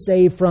be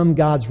saved from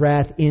God's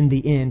wrath in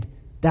the end.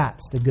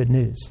 That's the good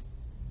news.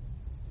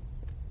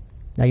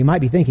 Now you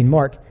might be thinking,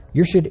 Mark,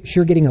 you're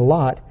sure getting a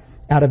lot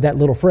out of that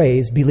little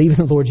phrase, believe in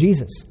the Lord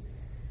Jesus.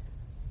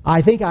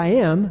 I think I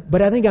am,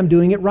 but I think I'm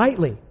doing it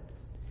rightly.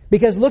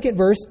 Because look at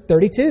verse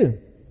 32.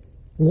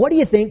 What do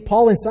you think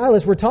Paul and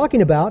Silas were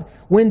talking about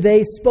when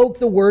they spoke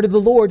the word of the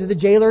Lord to the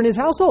jailer and his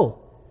household?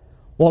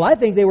 Well, I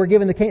think they were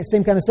given the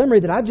same kind of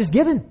summary that I've just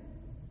given.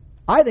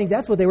 I think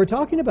that's what they were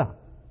talking about.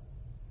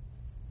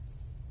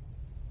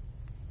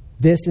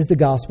 This is the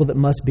gospel that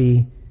must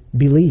be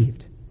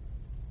believed.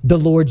 The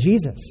Lord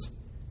Jesus.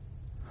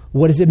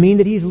 What does it mean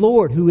that He's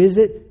Lord? Who is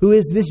it? Who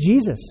is this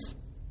Jesus?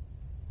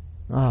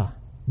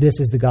 This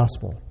is the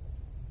gospel.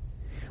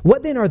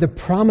 What then are the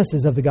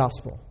promises of the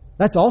gospel?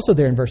 That's also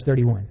there in verse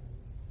 31.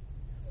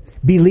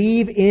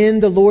 Believe in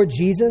the Lord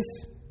Jesus,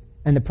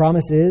 and the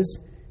promise is,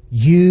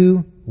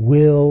 you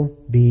will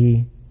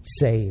be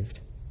saved.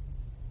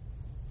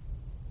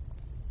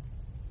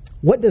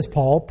 What does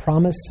Paul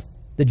promise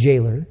the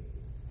jailer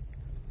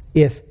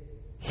if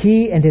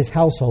he and his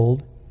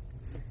household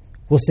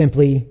will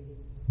simply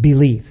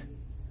believe?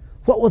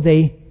 What will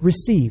they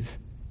receive?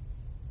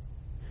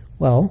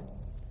 Well,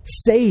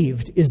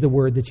 saved is the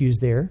word that's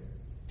used there.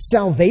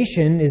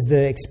 Salvation is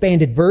the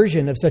expanded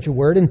version of such a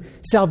word, and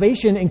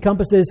salvation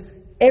encompasses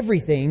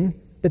everything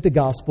that the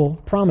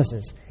gospel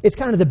promises. It's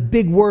kind of the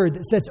big word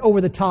that sits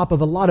over the top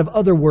of a lot of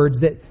other words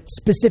that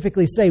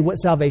specifically say what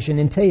salvation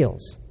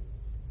entails.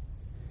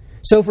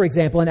 So, for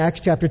example, in Acts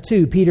chapter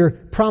 2, Peter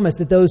promised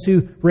that those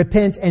who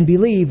repent and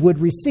believe would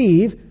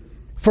receive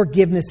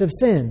forgiveness of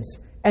sins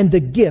and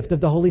the gift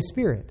of the Holy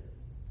Spirit.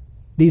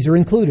 These are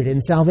included in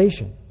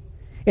salvation.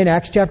 In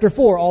Acts chapter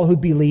 4, all who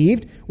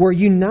believed were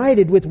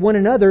united with one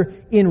another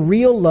in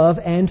real love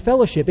and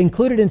fellowship.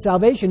 Included in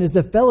salvation is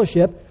the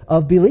fellowship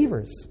of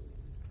believers.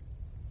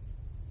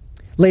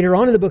 Later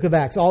on in the book of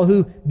Acts, all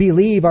who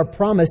believe are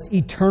promised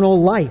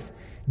eternal life,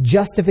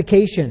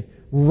 justification,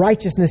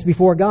 righteousness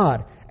before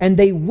God, and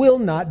they will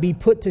not be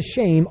put to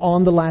shame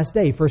on the last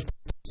day. 1 Peter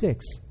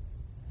 6.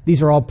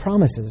 These are all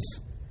promises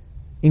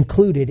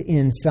included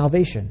in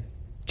salvation,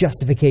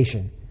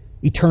 justification,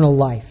 eternal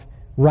life,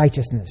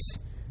 righteousness,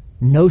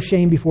 no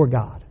shame before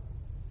God.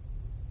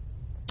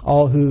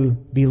 All who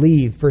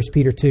believe, 1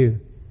 Peter 2,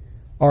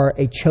 are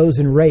a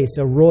chosen race,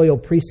 a royal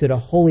priesthood, a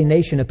holy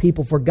nation, a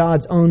people for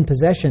God's own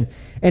possession.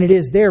 And it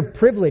is their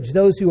privilege,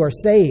 those who are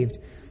saved,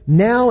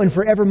 now and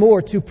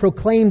forevermore, to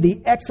proclaim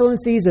the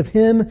excellencies of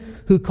Him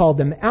who called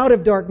them out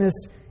of darkness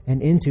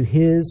and into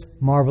His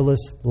marvelous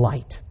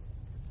light.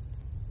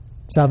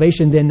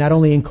 Salvation then not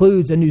only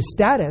includes a new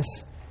status,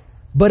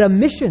 but a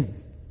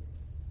mission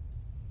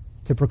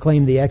to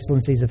proclaim the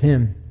excellencies of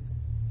Him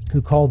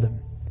who called them.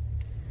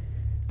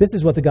 This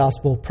is what the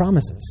gospel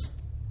promises.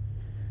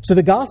 So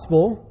the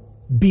gospel,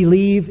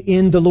 believe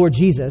in the Lord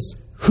Jesus.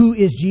 Who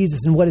is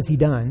Jesus and what has He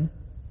done?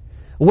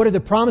 What are the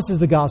promises of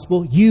the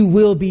gospel? You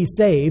will be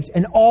saved,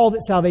 and all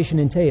that salvation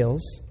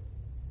entails.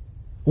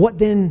 What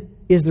then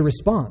is the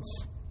response?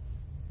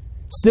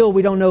 Still,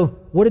 we don't know,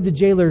 what did the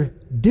jailer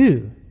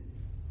do?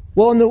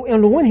 Well, on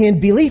the one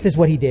hand, belief is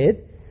what he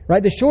did.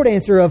 Right? The short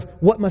answer of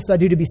what must I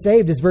do to be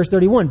saved is verse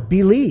 31.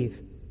 Believe.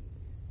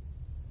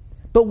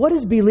 But what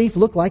does belief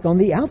look like on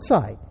the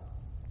outside?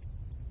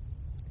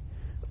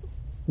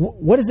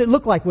 What does it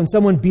look like when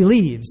someone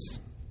believes?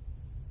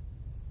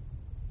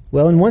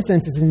 Well, in one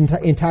sense, it's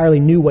an entirely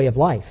new way of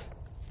life.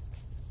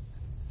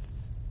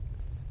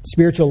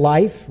 Spiritual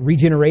life,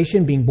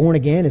 regeneration, being born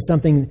again is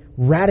something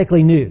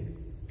radically new.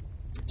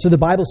 So the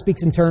Bible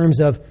speaks in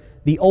terms of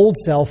the old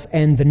self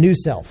and the new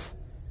self.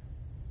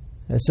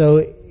 So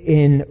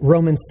in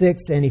Romans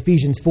 6 and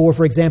Ephesians 4,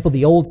 for example,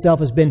 the old self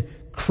has been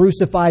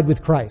crucified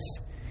with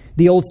Christ.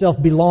 The old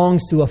self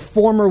belongs to a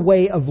former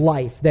way of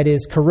life that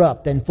is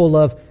corrupt and full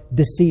of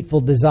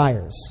deceitful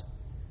desires.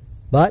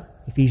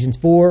 But Ephesians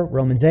 4,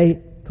 Romans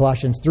 8,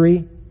 Colossians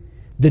 3,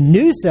 the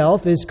new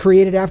self is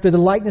created after the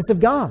likeness of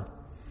God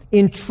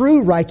in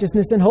true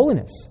righteousness and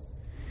holiness.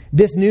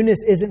 This newness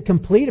isn't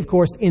complete, of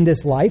course, in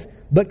this life,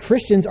 but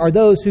Christians are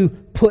those who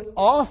put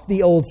off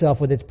the old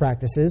self with its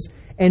practices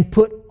and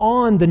put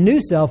on the new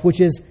self, which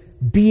is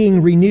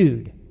being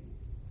renewed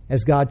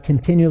as God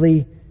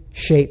continually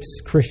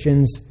shapes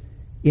Christians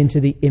into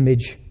the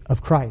image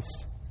of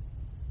Christ.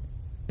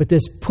 But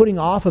this putting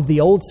off of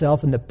the old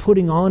self and the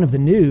putting on of the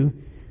new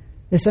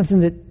is something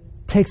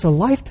that takes a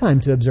lifetime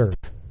to observe.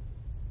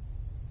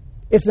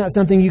 It's not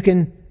something you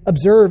can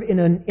observe in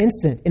an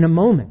instant, in a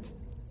moment.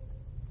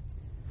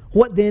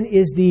 What then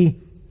is the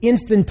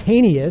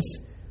instantaneous,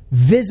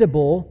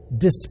 visible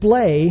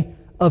display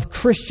of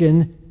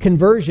Christian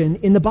conversion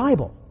in the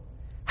Bible?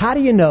 How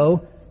do you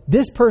know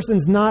this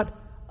person's not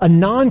a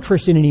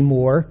non-Christian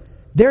anymore?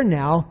 They're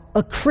now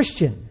a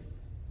Christian.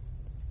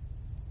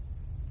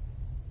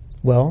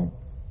 Well,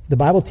 the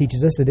Bible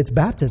teaches us that it's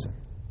baptism.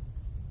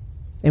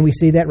 And we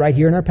see that right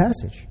here in our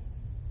passage.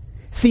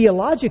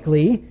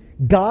 Theologically,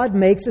 God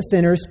makes a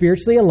sinner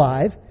spiritually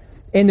alive,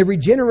 and the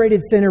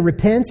regenerated sinner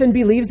repents and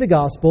believes the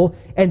gospel,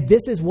 and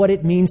this is what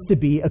it means to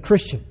be a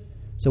Christian.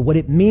 So what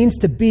it means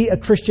to be a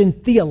Christian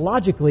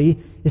theologically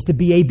is to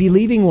be a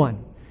believing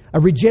one, a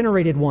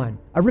regenerated one,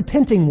 a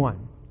repenting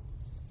one.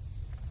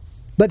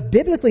 But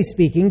biblically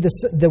speaking,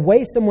 the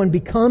way someone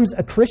becomes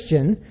a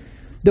Christian,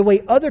 the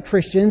way other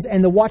Christians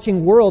and the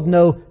watching world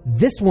know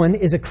this one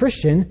is a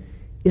Christian,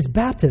 is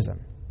baptism.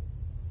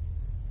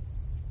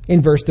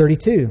 In verse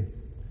 32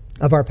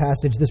 of our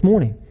passage this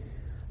morning,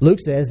 Luke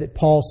says that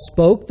Paul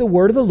spoke the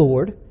word of the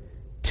Lord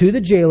to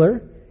the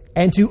jailer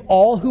and to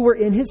all who were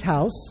in his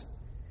house,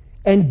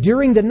 and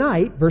during the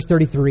night, verse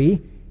 33,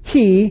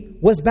 he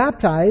was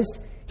baptized,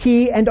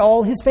 he and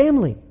all his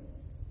family.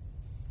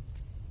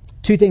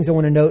 Two things I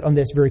want to note on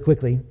this very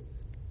quickly.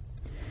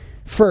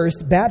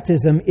 First,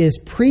 baptism is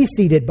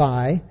preceded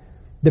by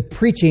the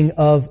preaching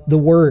of the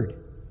word.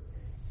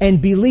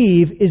 And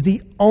believe is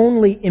the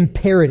only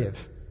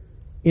imperative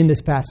in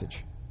this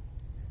passage.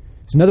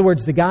 So in other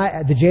words,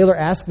 the jailer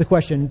asked the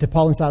question to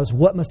Paul and Silas,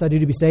 what must I do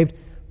to be saved?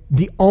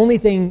 The only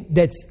thing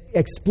that's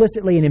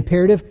explicitly an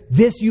imperative,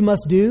 this you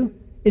must do,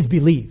 is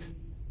believe.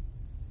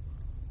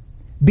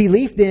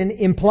 Belief then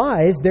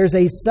implies there's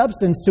a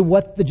substance to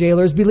what the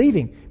jailer is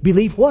believing.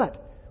 Believe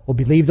what? Well,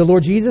 believe the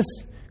Lord Jesus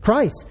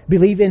Christ.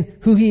 Believe in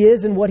who he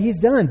is and what he's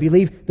done.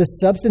 Believe the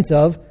substance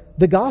of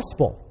the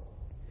gospel.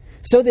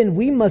 So then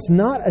we must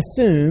not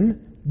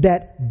assume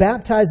that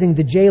baptizing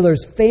the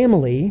jailer's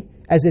family,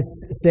 as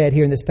it's said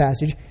here in this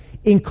passage,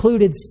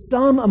 included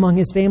some among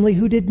his family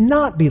who did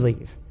not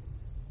believe.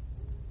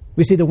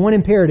 We see the one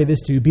imperative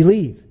is to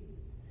believe.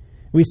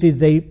 We see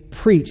they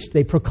preached,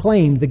 they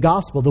proclaimed the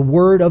gospel, the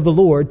word of the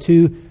Lord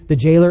to the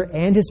jailer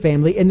and his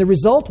family. And the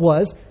result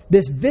was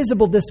this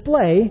visible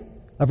display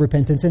of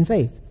repentance and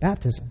faith,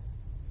 baptism.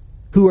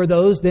 Who are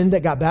those then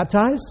that got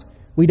baptized?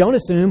 We don't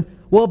assume,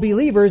 well,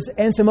 believers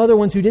and some other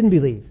ones who didn't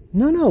believe.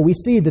 No. We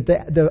see that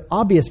the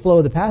obvious flow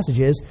of the passage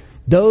is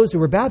those who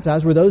were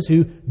baptized were those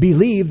who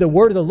believed the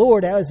word of the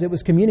Lord as it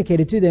was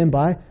communicated to them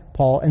by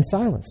Paul and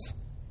Silas.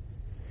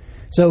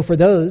 So for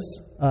those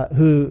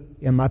who,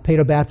 my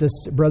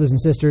Paedo-Baptist brothers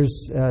and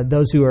sisters,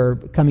 those who are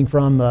coming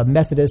from a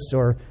Methodist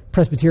or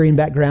Presbyterian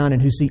background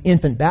and who see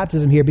infant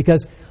baptism here,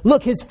 because,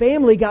 look, his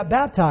family got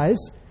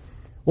baptized.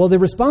 Well, the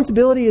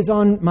responsibility is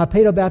on my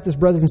Paedo-Baptist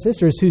brothers and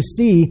sisters who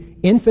see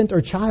infant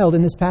or child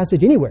in this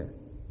passage anywhere.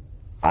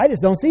 I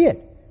just don't see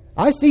it.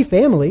 I see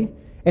family,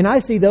 and I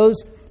see those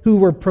who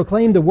were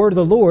proclaimed the word of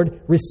the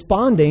Lord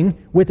responding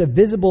with a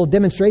visible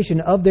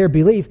demonstration of their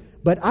belief.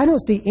 But I don't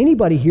see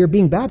anybody here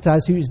being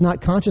baptized who is not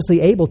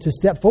consciously able to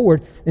step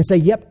forward and say,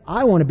 yep,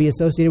 I want to be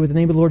associated with the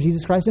name of the Lord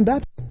Jesus Christ in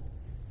baptism.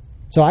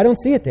 So I don't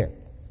see it there.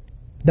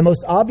 The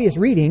most obvious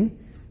reading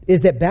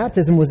is that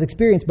baptism was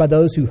experienced by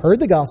those who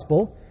heard the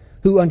gospel,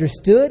 who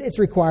understood its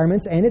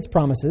requirements and its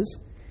promises,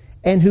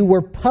 and who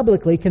were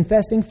publicly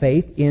confessing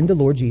faith in the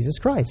Lord Jesus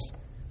Christ.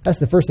 That's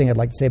the first thing I'd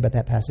like to say about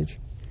that passage.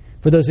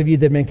 For those of you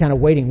that have been kind of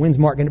waiting, when's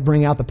Mark going to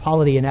bring out the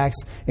polity in Acts,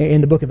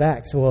 in the book of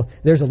Acts? Well,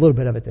 there's a little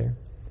bit of it there.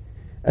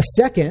 A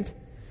second,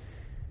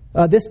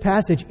 this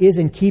passage is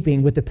in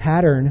keeping with the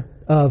pattern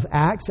of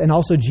Acts and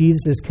also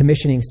Jesus'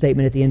 commissioning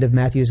statement at the end of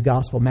Matthew's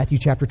Gospel, Matthew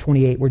chapter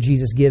 28, where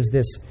Jesus gives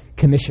this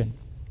commission.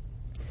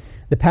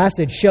 The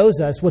passage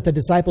shows us what the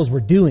disciples were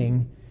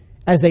doing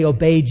as they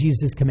obeyed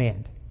Jesus'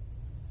 command.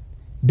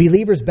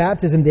 Believers'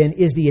 baptism then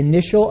is the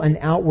initial and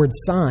outward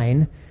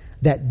sign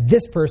that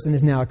this person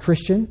is now a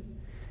Christian.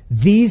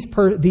 These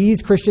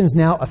Christians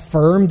now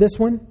affirm this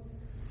one.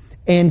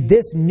 And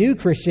this new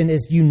Christian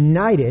is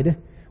united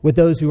with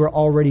those who are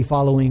already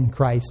following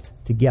Christ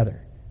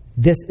together.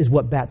 This is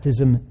what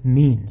baptism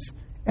means.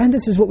 And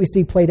this is what we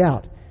see played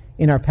out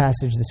in our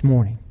passage this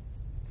morning.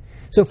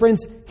 So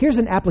friends, here's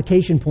an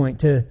application point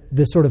to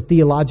the sort of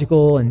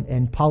theological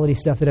and polity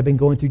stuff that I've been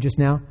going through just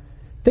now.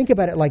 Think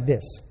about it like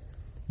this.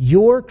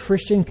 Your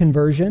Christian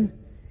conversion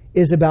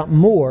is about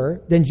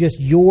more than just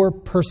your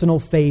personal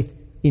faith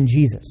in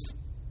Jesus.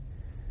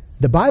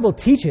 The Bible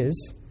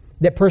teaches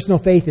that personal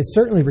faith is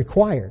certainly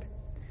required,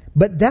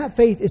 but that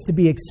faith is to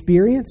be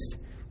experienced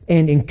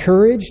and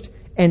encouraged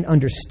and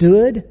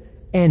understood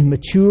and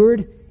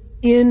matured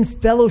in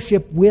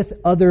fellowship with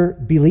other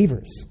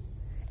believers.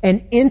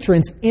 An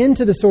entrance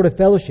into the sort of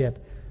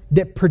fellowship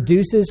that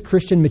produces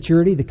Christian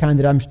maturity, the kind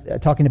that I'm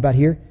talking about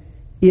here,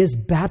 is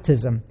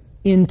baptism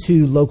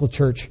into local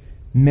church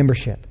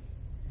membership.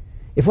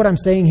 If what I'm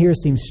saying here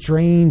seems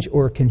strange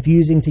or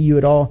confusing to you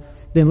at all,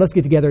 then let's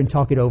get together and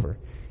talk it over.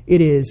 It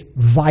is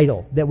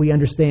vital that we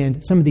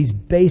understand some of these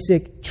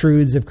basic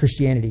truths of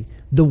Christianity,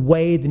 the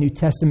way the New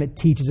Testament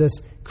teaches us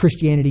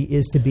Christianity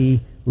is to be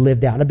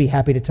lived out. I'd be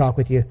happy to talk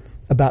with you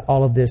about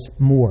all of this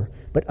more.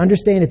 But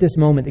understand at this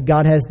moment that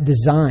God has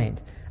designed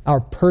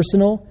our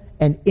personal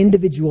and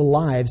individual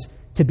lives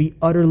to be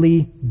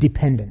utterly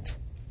dependent.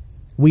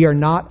 We are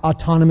not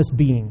autonomous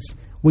beings.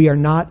 We are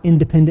not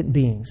independent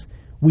beings.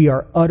 We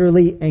are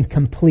utterly and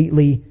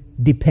completely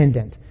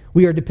dependent.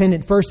 We are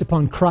dependent first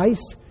upon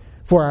Christ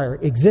for our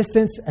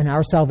existence and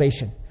our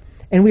salvation.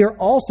 And we are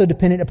also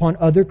dependent upon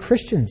other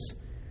Christians.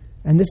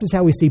 And this is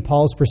how we see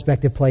Paul's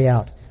perspective play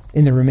out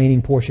in the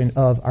remaining portion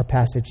of our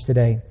passage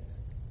today.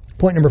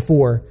 Point number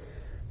 4,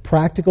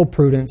 practical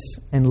prudence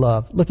and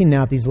love. Looking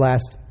now at these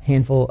last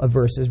handful of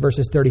verses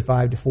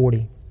 35 to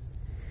 40.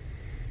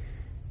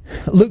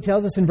 Luke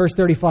tells us in verse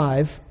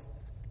 35,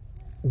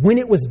 when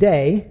it was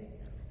day,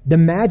 the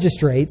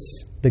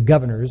magistrates, the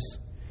governors,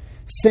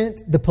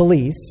 sent the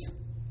police,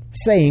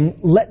 saying,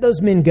 let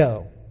those men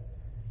go.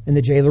 And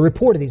the jailer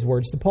reported these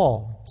words to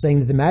Paul, saying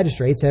that the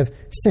magistrates have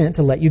sent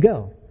to let you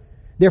go.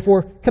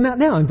 Therefore, come out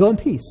now and go in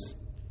peace.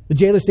 The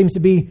jailer seems to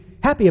be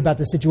happy about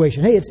the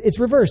situation. Hey, it's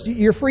reversed.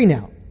 You're free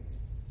now.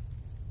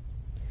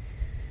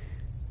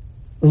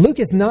 Luke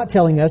is not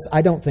telling us,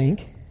 I don't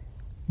think,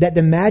 that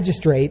the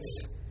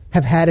magistrates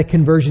have had a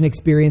conversion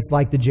experience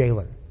like the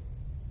jailer.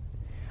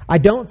 I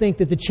don't think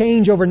that the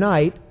change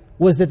overnight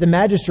was that the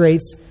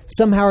magistrates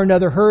somehow or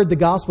another heard the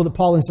gospel that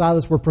Paul and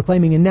Silas were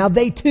proclaiming, and now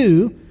they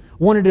too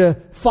wanted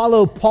to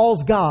follow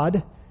Paul's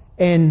God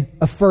and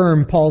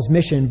affirm Paul's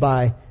mission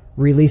by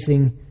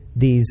releasing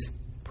these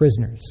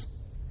prisoners.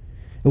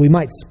 And we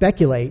might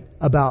speculate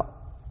about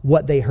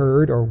what they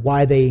heard or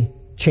why they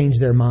changed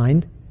their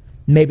mind.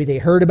 Maybe they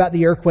heard about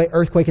the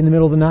earthquake in the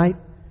middle of the night,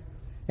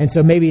 and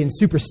so maybe in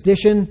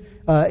superstition,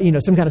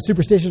 some kind of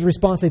superstitious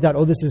response, they thought,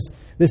 "Oh, this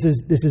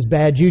is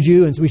bad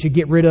juju, and so we should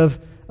get rid of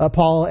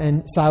Paul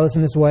and Silas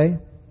in this way."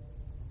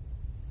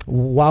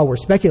 While we're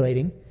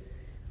speculating,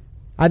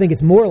 I think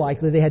it's more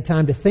likely they had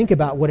time to think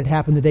about what had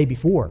happened the day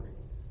before,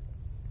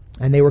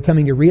 and they were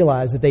coming to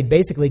realize that they'd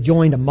basically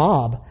joined a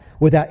mob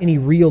without any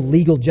real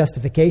legal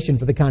justification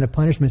for the kind of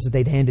punishments that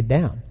they'd handed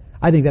down.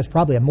 I think that's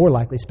probably a more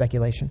likely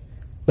speculation,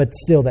 but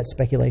still that's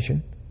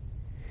speculation.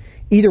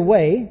 Either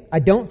way, I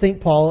don't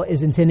think Paul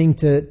is intending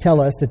to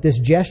tell us that this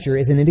gesture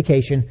is an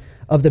indication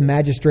of the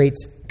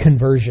magistrate's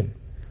conversion.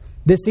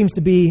 This seems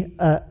to be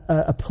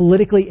a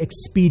politically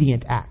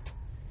expedient act,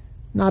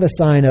 not a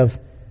sign of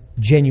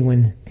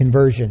genuine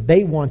conversion.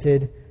 They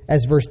wanted,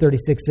 as verse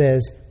 36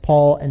 says,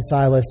 Paul and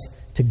Silas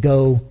to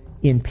go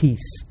in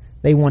peace.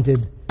 They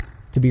wanted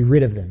to be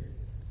rid of them.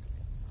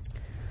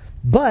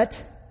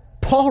 But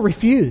Paul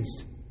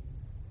refused.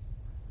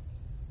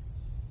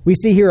 We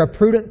see here a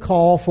prudent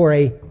call for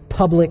a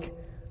public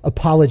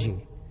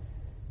apology.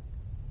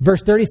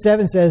 Verse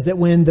 37 says that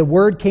when the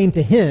word came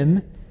to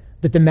him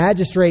that the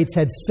magistrates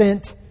had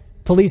sent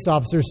police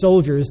officers,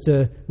 soldiers,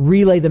 to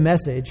relay the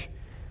message,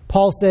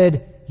 Paul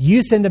said,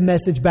 "You send a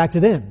message back to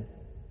them."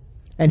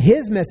 And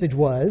his message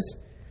was,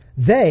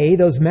 they,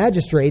 those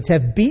magistrates,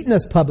 have beaten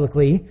us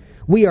publicly,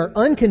 we are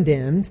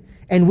uncondemned,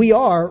 and we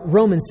are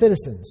Roman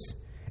citizens.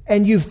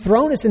 And you've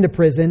thrown us into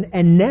prison,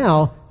 and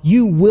now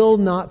you will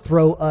not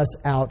throw us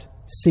out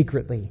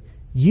secretly.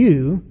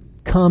 You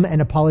come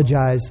and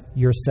apologize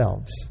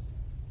yourselves.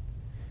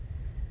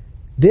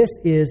 This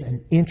is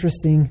an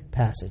interesting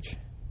passage.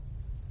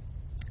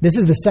 This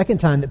is the second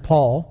time that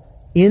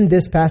Paul, in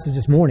this passage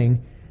this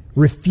morning,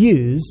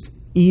 refused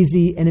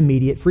easy and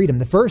immediate freedom.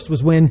 The first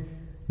was when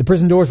the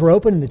prison doors were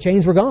open and the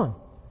chains were gone.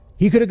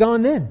 He could have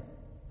gone then,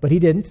 but he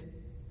didn't.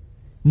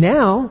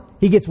 Now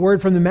he gets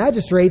word from the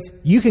magistrates,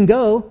 you can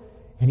go,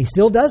 and he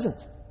still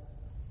doesn't.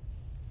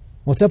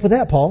 What's up with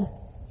that, Paul?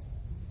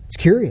 It's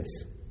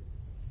curious.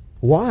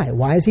 Why?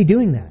 Why is he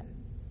doing that?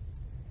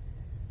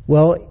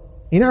 Well,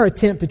 in our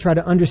attempt to try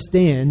to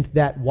understand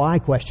that why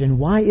question,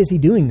 why is he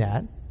doing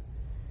that?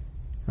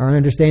 Our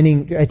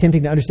attempting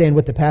to understand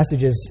what the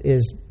passage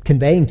is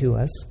conveying to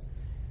us,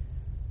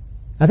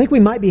 I think we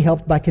might be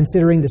helped by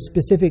considering the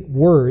specific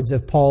words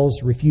of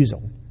Paul's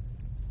refusal.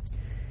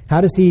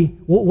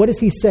 What does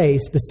he say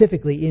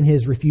specifically in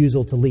his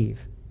refusal to leave?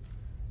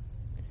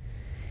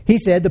 He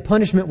said the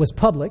punishment was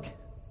public.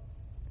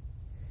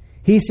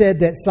 He said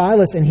that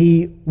Silas and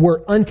he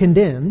were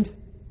uncondemned.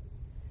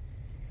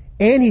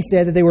 And he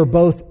said that they were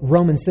both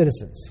Roman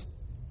citizens.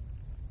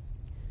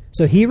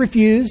 So he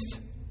refused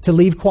to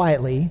leave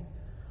quietly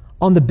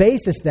on the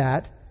basis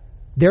that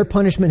their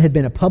punishment had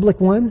been a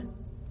public one.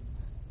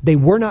 They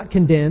were not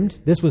condemned.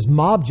 This was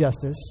mob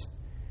justice.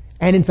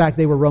 And in fact,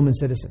 they were Roman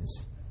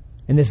citizens.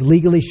 And this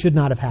legally should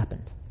not have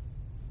happened.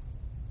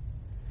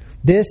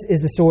 This is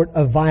the sort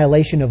of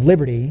violation of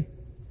liberty.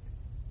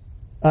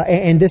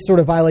 And this sort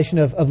of violation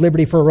of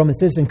liberty for a Roman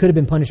citizen could have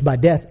been punished by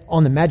death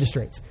on the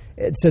magistrates.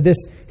 So this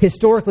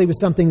historically was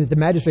something that the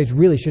magistrates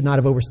really should not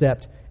have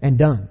overstepped and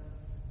done.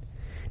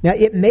 Now,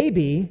 it may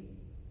be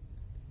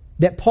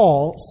that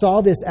Paul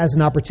saw this as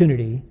an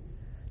opportunity,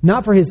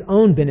 not for his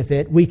own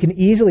benefit. We can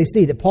easily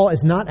see that Paul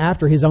is not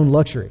after his own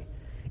luxury.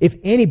 If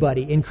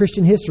anybody in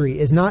Christian history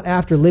is not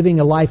after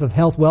living a life of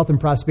health, wealth, and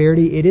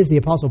prosperity, it is the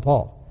Apostle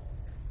Paul.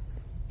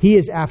 He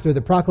is after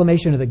the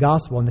proclamation of the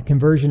gospel and the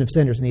conversion of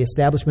sinners and the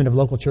establishment of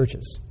local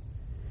churches.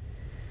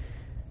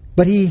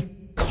 But he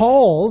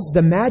calls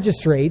the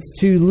magistrates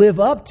to live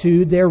up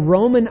to their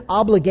Roman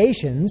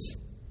obligations,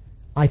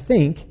 I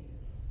think,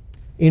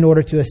 in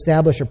order to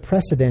establish a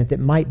precedent that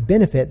might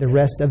benefit the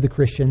rest of the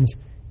Christians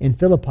in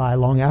Philippi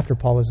long after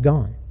Paul is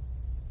gone.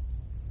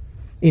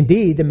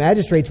 Indeed, the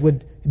magistrates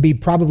would be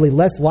probably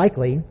less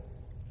likely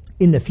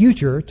in the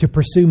future to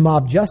pursue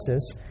mob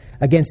justice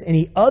against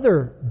any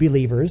other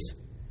believers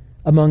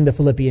among the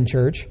Philippian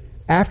church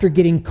after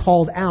getting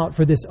called out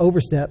for this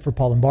overstep for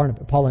Paul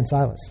and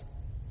Silas.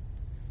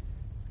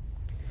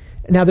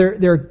 Now,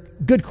 there are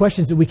good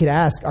questions that we could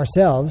ask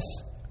ourselves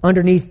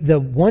underneath the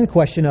one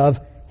question of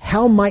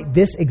how might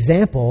this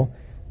example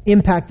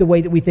impact the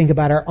way that we think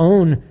about our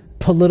own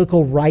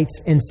political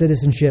rights and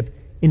citizenship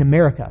in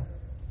America?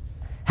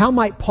 How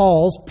might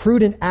Paul's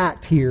prudent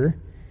act here,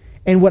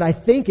 and what I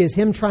think is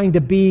him trying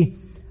to be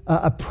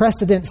a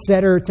precedent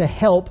setter to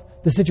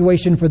help the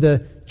situation for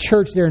the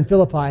church there in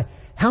Philippi,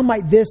 how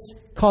might this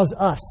cause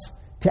us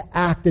to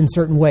act in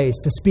certain ways,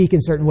 to speak in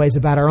certain ways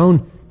about our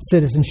own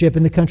citizenship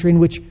in the country in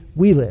which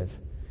we live?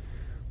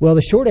 Well,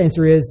 the short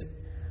answer is,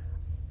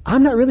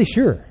 I'm not really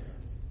sure.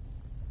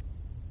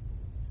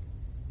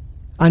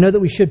 I know that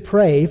we should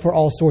pray for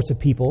all sorts of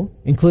people,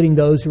 including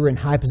those who are in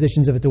high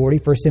positions of authority,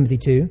 1 Timothy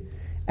 2,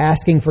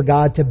 asking for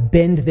God to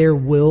bend their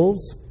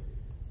wills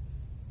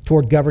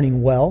toward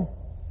governing well.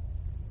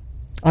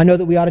 I know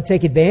that we ought to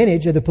take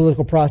advantage of the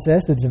political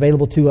process that's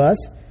available to us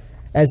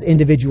as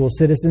individual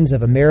citizens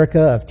of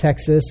America, of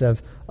Texas,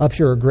 of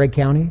Upshur or Gregg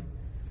County,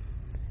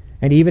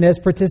 and even as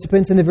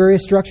participants in the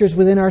various structures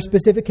within our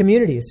specific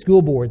communities,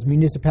 school boards,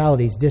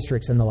 municipalities,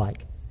 districts, and the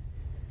like.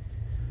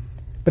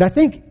 But I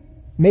think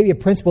maybe a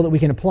principle that we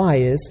can apply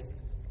is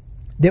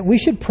that we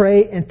should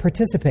pray and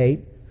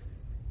participate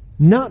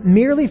not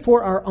merely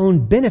for our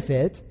own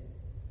benefit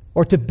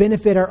or to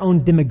benefit our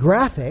own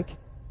demographic,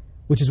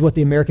 which is what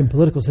the American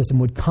political system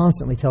would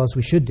constantly tell us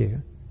we should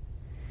do.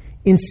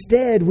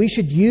 Instead, we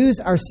should use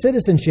our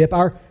citizenship,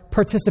 our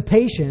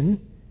participation,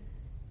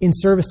 in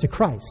service to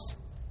Christ.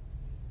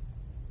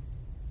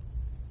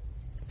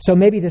 So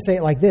maybe to say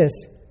it like this,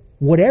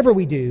 whatever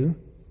we do,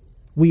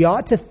 we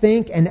ought to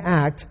think and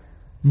act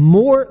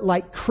more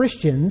like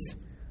Christians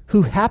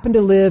who happen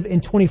to live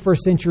in 21st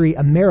century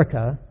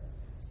America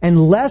and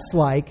less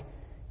like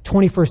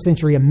 21st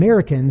century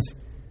Americans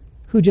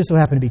who just so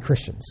happen to be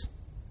Christians.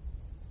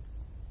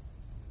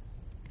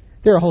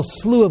 There are a whole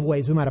slew of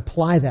ways we might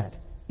apply that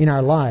in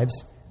our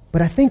lives,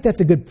 but I think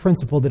that's a good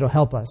principle that will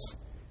help us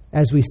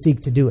as we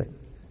seek to do it.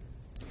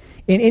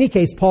 In any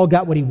case, Paul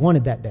got what he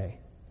wanted that day.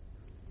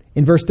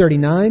 In verse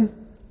 39,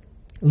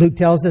 Luke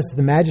tells us that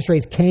the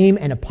magistrates came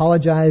and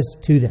apologized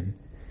to them.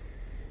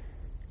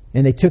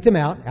 And they took them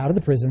out of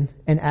the prison,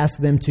 and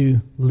asked them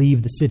to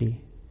leave the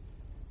city.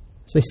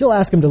 So they still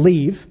ask them to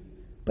leave,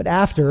 but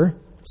after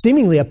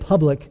seemingly a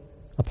public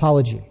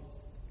apology.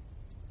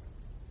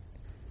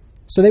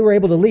 So they were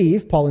able to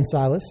leave, Paul and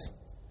Silas,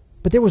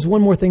 but there was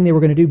one more thing they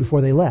were going to do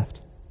before they left.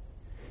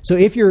 So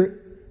if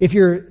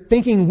you're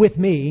thinking with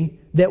me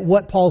that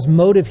what Paul's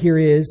motive here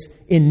is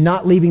in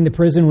not leaving the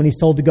prison when he's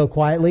told to go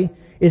quietly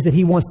is that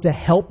he wants to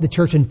help the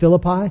church in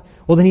Philippi,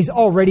 well, then he's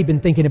already been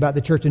thinking about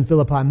the church in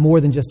Philippi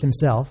more than just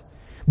himself.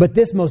 But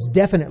this most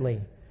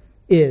definitely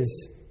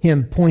is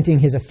him pointing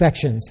his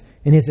affections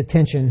and his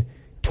attention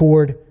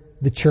toward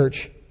the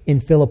church in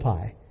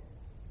Philippi.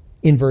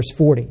 In verse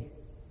 40,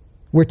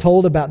 we're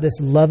told about this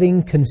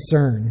loving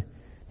concern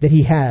that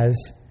he has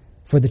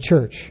for the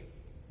church.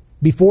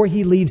 Before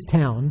he leaves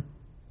town,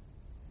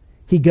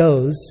 he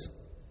goes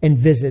and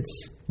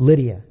visits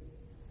Lydia.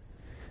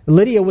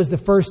 Lydia was the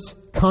first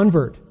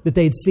convert that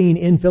they'd seen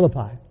in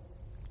Philippi.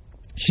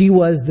 She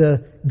was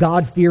the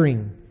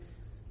God-fearing,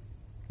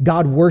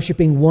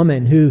 God-worshiping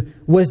woman who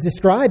was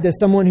described as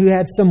someone who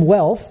had some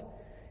wealth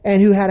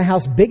and who had a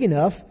house big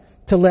enough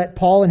to let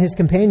Paul and his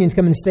companions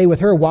come and stay with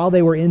her while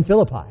they were in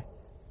Philippi.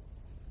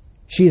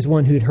 She is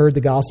one who'd heard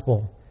the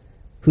gospel,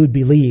 who'd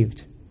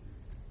believed.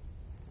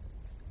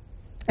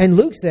 And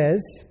Luke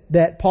says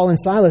that Paul and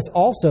Silas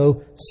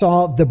also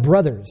saw the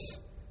brothers.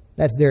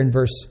 That's there in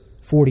verse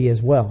 40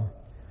 as well.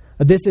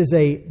 This is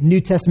a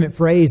New Testament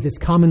phrase that's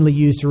commonly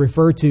used to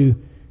refer to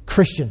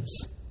Christians.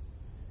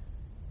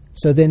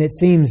 So then it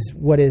seems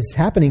what is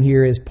happening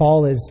here is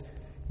Paul is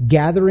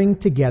gathering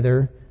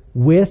together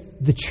with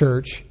the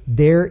church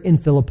there in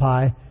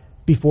Philippi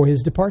before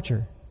his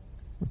departure.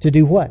 To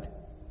do what?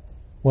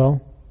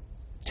 Well,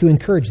 to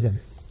encourage them.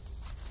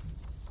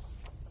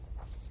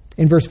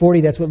 In verse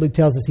 40, that's what Luke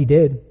tells us he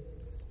did.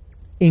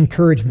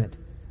 Encouragement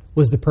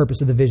was the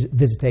purpose of the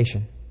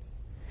visitation.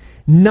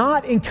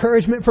 Not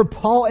encouragement for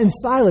Paul and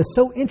Silas,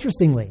 so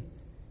interestingly.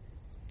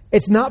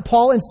 It's not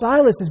Paul and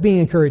Silas that's being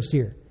encouraged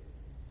here.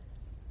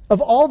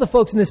 Of all the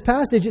folks in this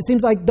passage, it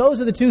seems like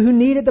those are the two who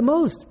need it the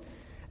most.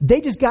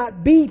 They just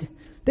got beat.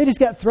 They just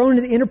got thrown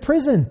into the inner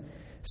prison.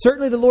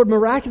 Certainly the Lord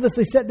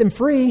miraculously set them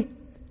free.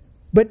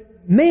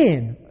 But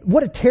man,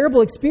 what a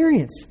terrible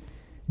experience.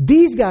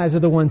 These guys are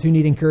the ones who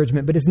need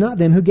encouragement, but it's not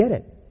them who get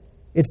it.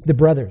 It's the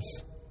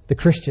brothers, the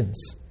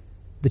Christians,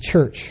 the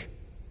church.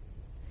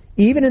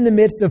 Even in the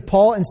midst of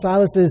Paul and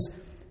Silas's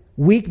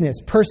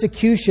weakness,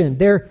 persecution,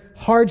 their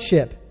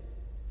hardship,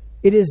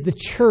 it is the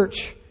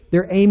church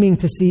they're aiming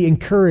to see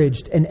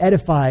encouraged and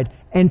edified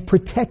and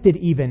protected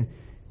even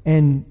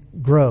and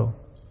grow.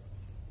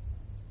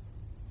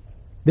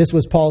 This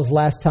was Paul's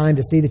last time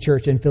to see the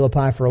church in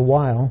Philippi for a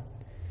while.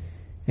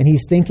 And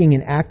he's thinking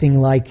and acting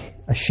like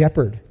a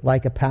shepherd,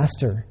 like a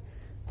pastor,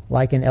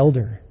 like an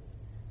elder.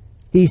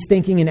 He's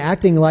thinking and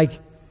acting like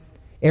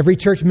every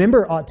church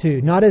member ought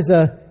to, not as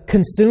a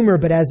consumer,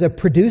 but as a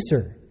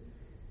producer.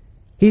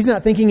 He's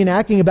not thinking and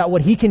acting about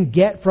what he can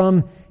get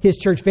from his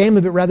church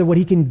family, but rather what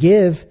he can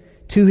give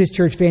to his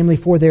church family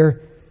for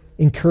their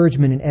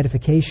encouragement and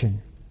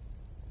edification.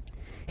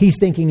 He's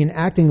thinking and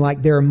acting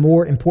like there are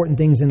more important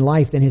things in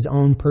life than his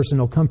own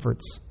personal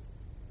comforts.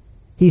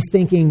 He's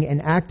thinking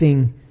and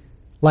acting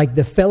like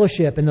the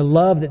fellowship and the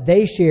love that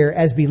they share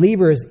as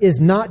believers is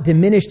not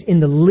diminished in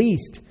the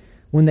least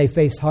when they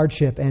face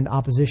hardship and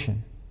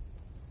opposition.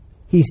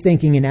 He's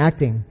thinking and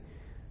acting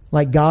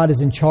like God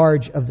is in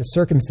charge of the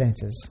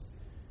circumstances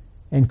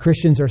And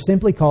Christians are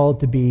simply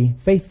called to be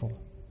faithful.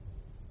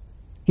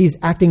 He's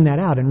acting that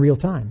out in real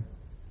time.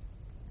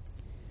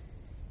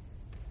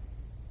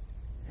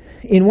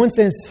 In one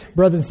sense,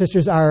 brothers and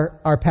sisters,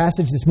 our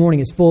passage this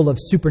morning is full of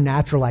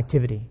supernatural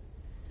activity.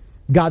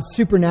 God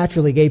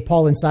supernaturally gave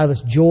Paul and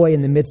Silas joy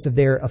in the midst of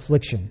their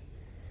affliction.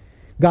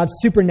 God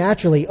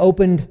supernaturally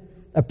opened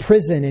a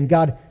prison, and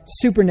God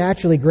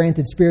supernaturally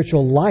granted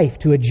spiritual life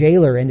to a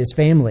jailer and his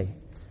family,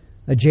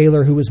 a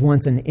jailer who was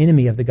once an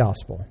enemy of the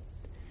gospel.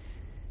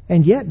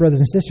 And yet,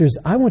 brothers and sisters,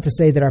 I want to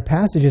say that our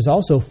passage is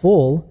also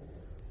full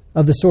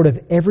of the sort of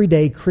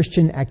everyday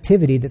Christian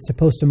activity that's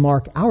supposed to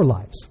mark our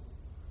lives.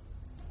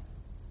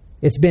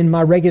 It's been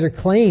my regular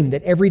claim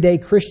that everyday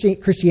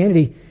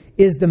Christianity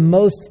is the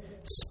most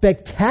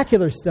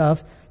spectacular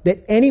stuff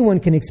that anyone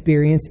can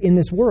experience in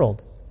this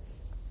world.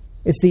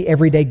 It's the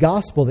everyday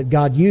gospel that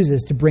God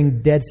uses to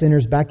bring dead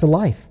sinners back to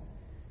life.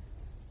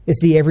 It's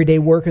the everyday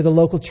work of the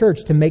local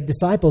church to make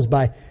disciples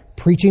by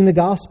preaching the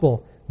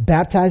gospel,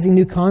 baptizing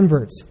new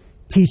converts,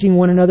 teaching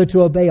one another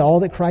to obey all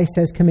that Christ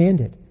has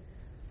commanded.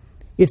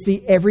 It's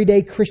the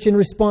everyday Christian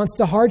response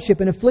to hardship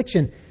and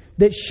affliction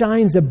that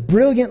shines a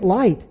brilliant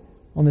light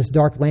on this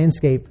dark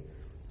landscape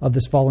of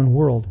this fallen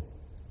world.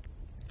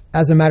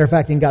 As a matter of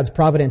fact, in God's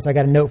providence, I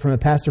got a note from a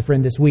pastor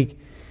friend this week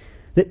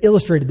that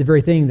illustrated the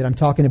very thing that I'm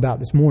talking about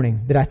this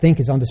morning that I think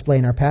is on display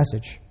in our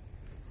passage.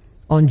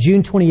 On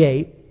June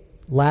 28,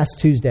 last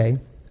Tuesday,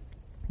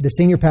 the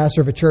senior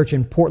pastor of a church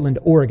in Portland,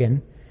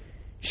 Oregon,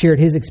 shared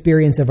his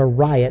experience of a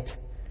riot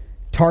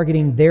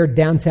targeting their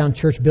downtown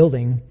church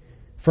building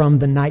from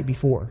the night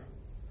before.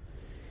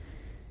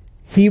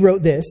 He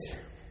wrote this.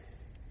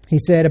 He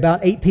said,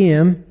 about 8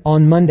 p.m.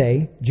 on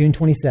Monday, June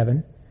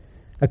 27,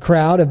 a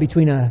crowd of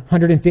between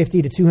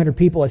 150 to 200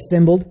 people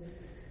assembled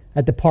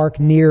at the park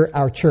near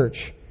our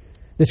church.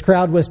 This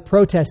crowd was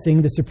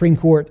protesting the Supreme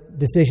Court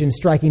decision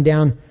striking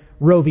down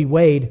Roe v.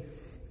 Wade,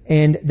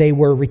 and they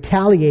were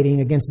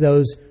retaliating against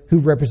those who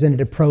represented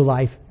a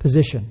pro-life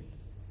position.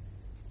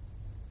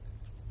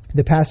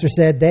 The pastor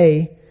said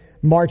they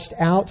marched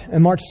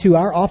to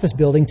our office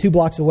building 2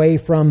 blocks away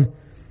from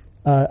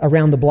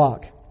around the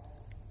block,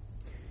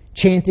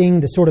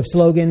 chanting the sort of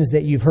slogans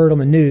that you've heard on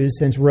the news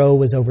since Roe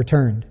was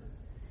overturned.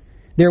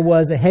 There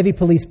was a heavy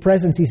police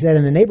presence, he said,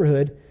 in the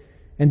neighborhood,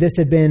 and this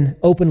had been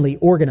openly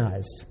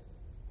organized.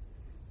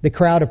 The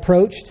crowd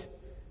approached,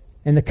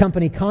 and the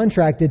company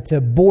contracted to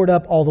board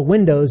up all the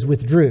windows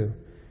withdrew,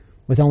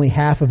 with only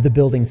half of the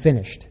building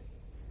finished.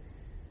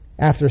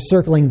 After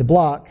circling the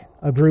block,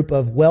 a group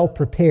of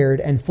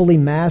well-prepared and fully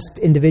masked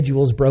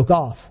individuals broke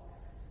off.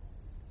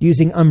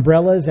 Using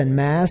umbrellas and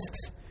masks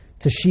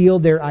to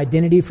shield their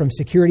identity from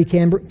security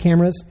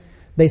cameras,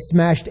 they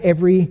smashed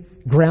every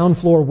ground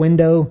floor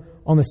window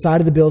on the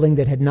side of the building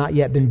that had not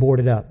yet been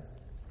boarded up.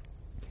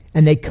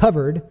 And they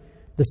covered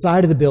the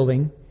side of the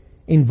building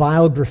in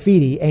vile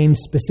graffiti aimed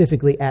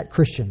specifically at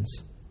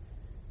Christians.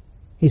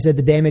 He said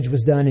the damage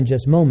was done in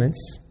just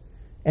moments,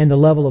 and the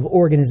level of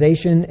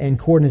organization and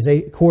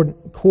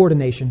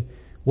coordination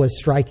was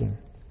striking.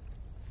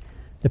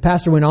 The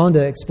pastor went on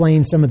to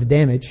explain some of the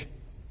damage.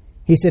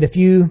 He said a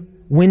few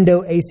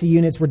window AC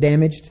units were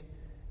damaged,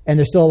 and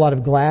there's still a lot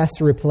of glass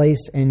to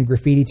replace and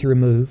graffiti to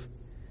remove.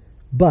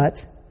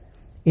 But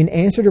in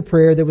answer to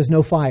prayer, there was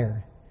no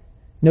fire,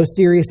 no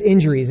serious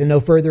injuries, and no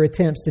further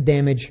attempts to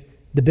damage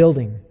the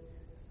building.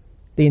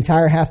 The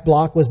entire half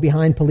block was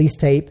behind police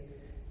tape,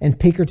 and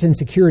Pinkerton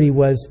security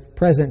was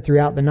present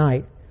throughout the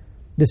night.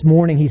 This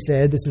morning, he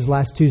said, this is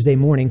last Tuesday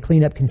morning,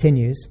 cleanup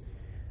continues.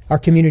 Our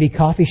community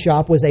coffee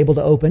shop was able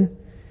to open,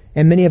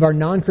 and many of our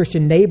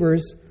non-Christian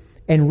neighbors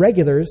and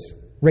regular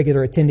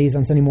attendees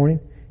on Sunday morning,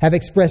 have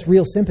expressed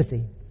real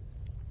sympathy.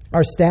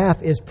 Our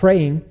staff is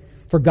praying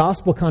for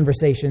gospel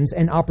conversations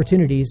and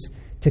opportunities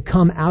to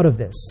come out of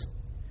this.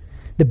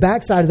 The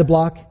backside of the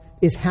block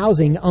is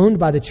housing owned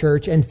by the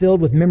church and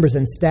filled with members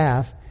and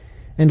staff.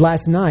 And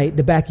last night,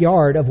 the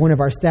backyard of one of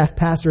our staff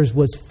pastors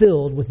was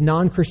filled with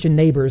non-Christian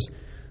neighbors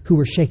who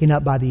were shaken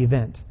up by the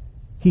event.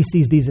 He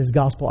sees these as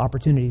gospel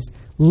opportunities.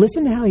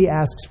 Listen to how he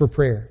asks for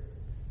prayer.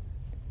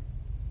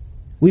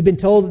 We've been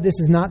told that this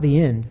is not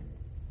the end,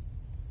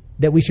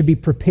 that we should be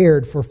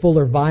prepared for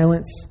further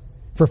violence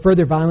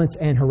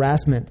and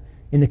harassment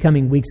in the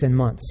coming weeks and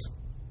months.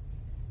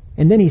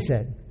 And then he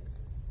said,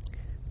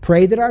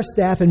 pray that our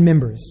staff and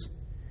members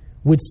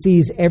would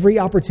seize every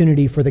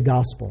opportunity for the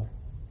gospel.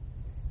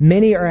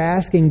 Many are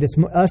asking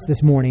us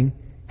this morning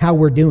how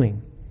we're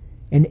doing.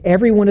 And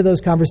every one of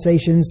those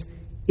conversations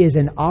is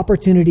an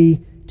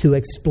opportunity to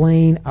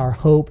explain our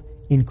hope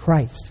in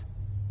Christ.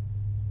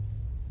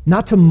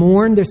 Not to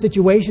mourn their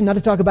situation, not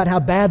to talk about how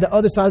bad the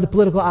other side of the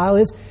political aisle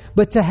is,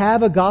 but to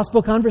have a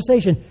gospel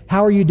conversation.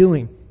 How are you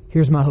doing?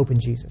 Here's my hope in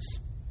Jesus.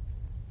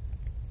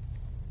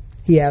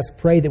 He asked,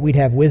 pray that we'd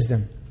have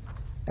wisdom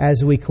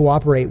as we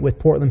cooperate with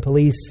Portland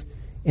police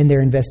in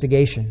their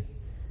investigation.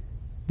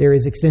 There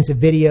is extensive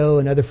video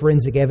and other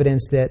forensic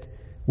evidence that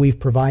we've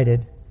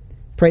provided.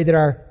 Pray that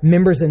our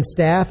members and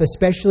staff,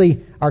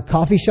 especially our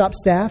coffee shop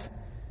staff,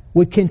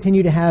 would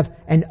continue to have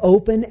an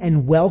open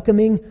and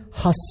welcoming,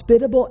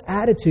 hospitable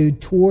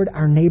attitude toward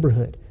our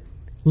neighborhood.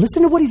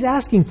 Listen to what he's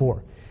asking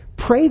for.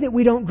 Pray that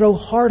we don't grow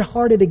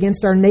hard-hearted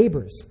against our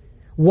neighbors.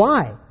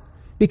 Why?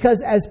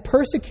 Because as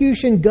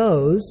persecution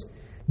goes,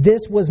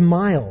 this was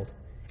mild.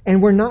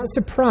 And we're not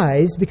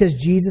surprised because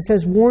Jesus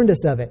has warned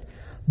us of it.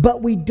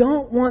 But we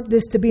don't want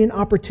this to be an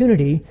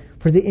opportunity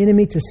for the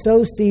enemy to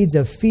sow seeds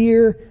of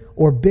fear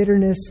or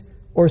bitterness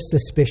or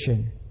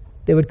suspicion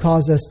that would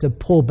cause us to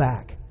pull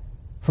back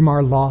from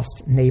our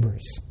lost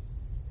neighbors.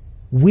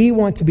 We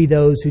want to be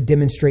those who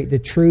demonstrate the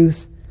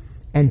truth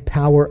and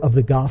power of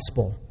the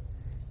gospel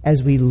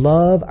as we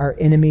love our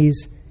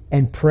enemies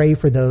and pray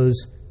for those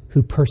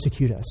who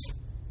persecute us,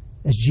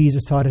 as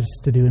Jesus taught us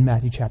to do in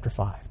Matthew chapter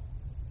 5.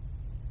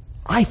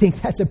 I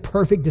think that's a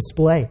perfect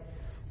display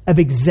of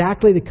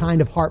exactly the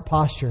kind of heart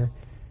posture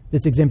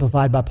that's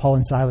exemplified by Paul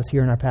and Silas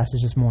here in our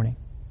passage this morning.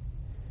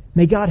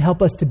 May God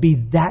help us to be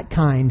that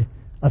kind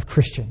of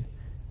Christian,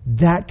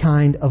 that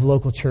kind of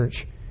local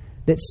church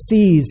that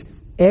sees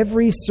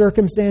every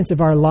circumstance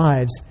of our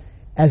lives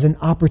as an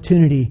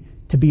opportunity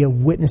to be a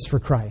witness for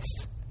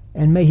Christ.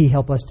 And may He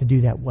help us to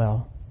do that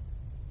well.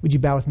 Would you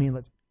bow with me and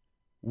let's...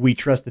 We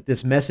trust that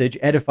this message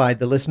edified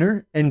the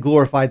listener and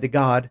glorified the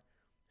God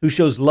who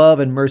shows love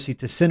and mercy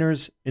to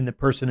sinners in the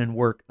person and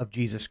work of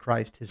Jesus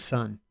Christ, His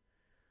Son.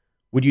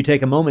 Would you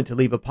take a moment to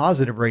leave a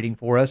positive rating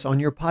for us on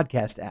your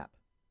podcast app?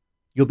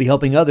 You'll be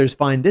helping others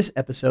find this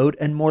episode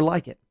and more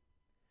like it.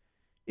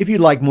 If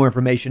you'd like more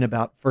information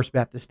about First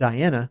Baptist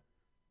Diana,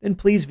 then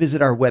please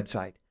visit our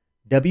website,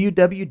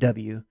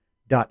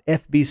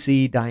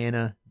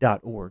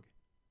 www.fbcdiana.org.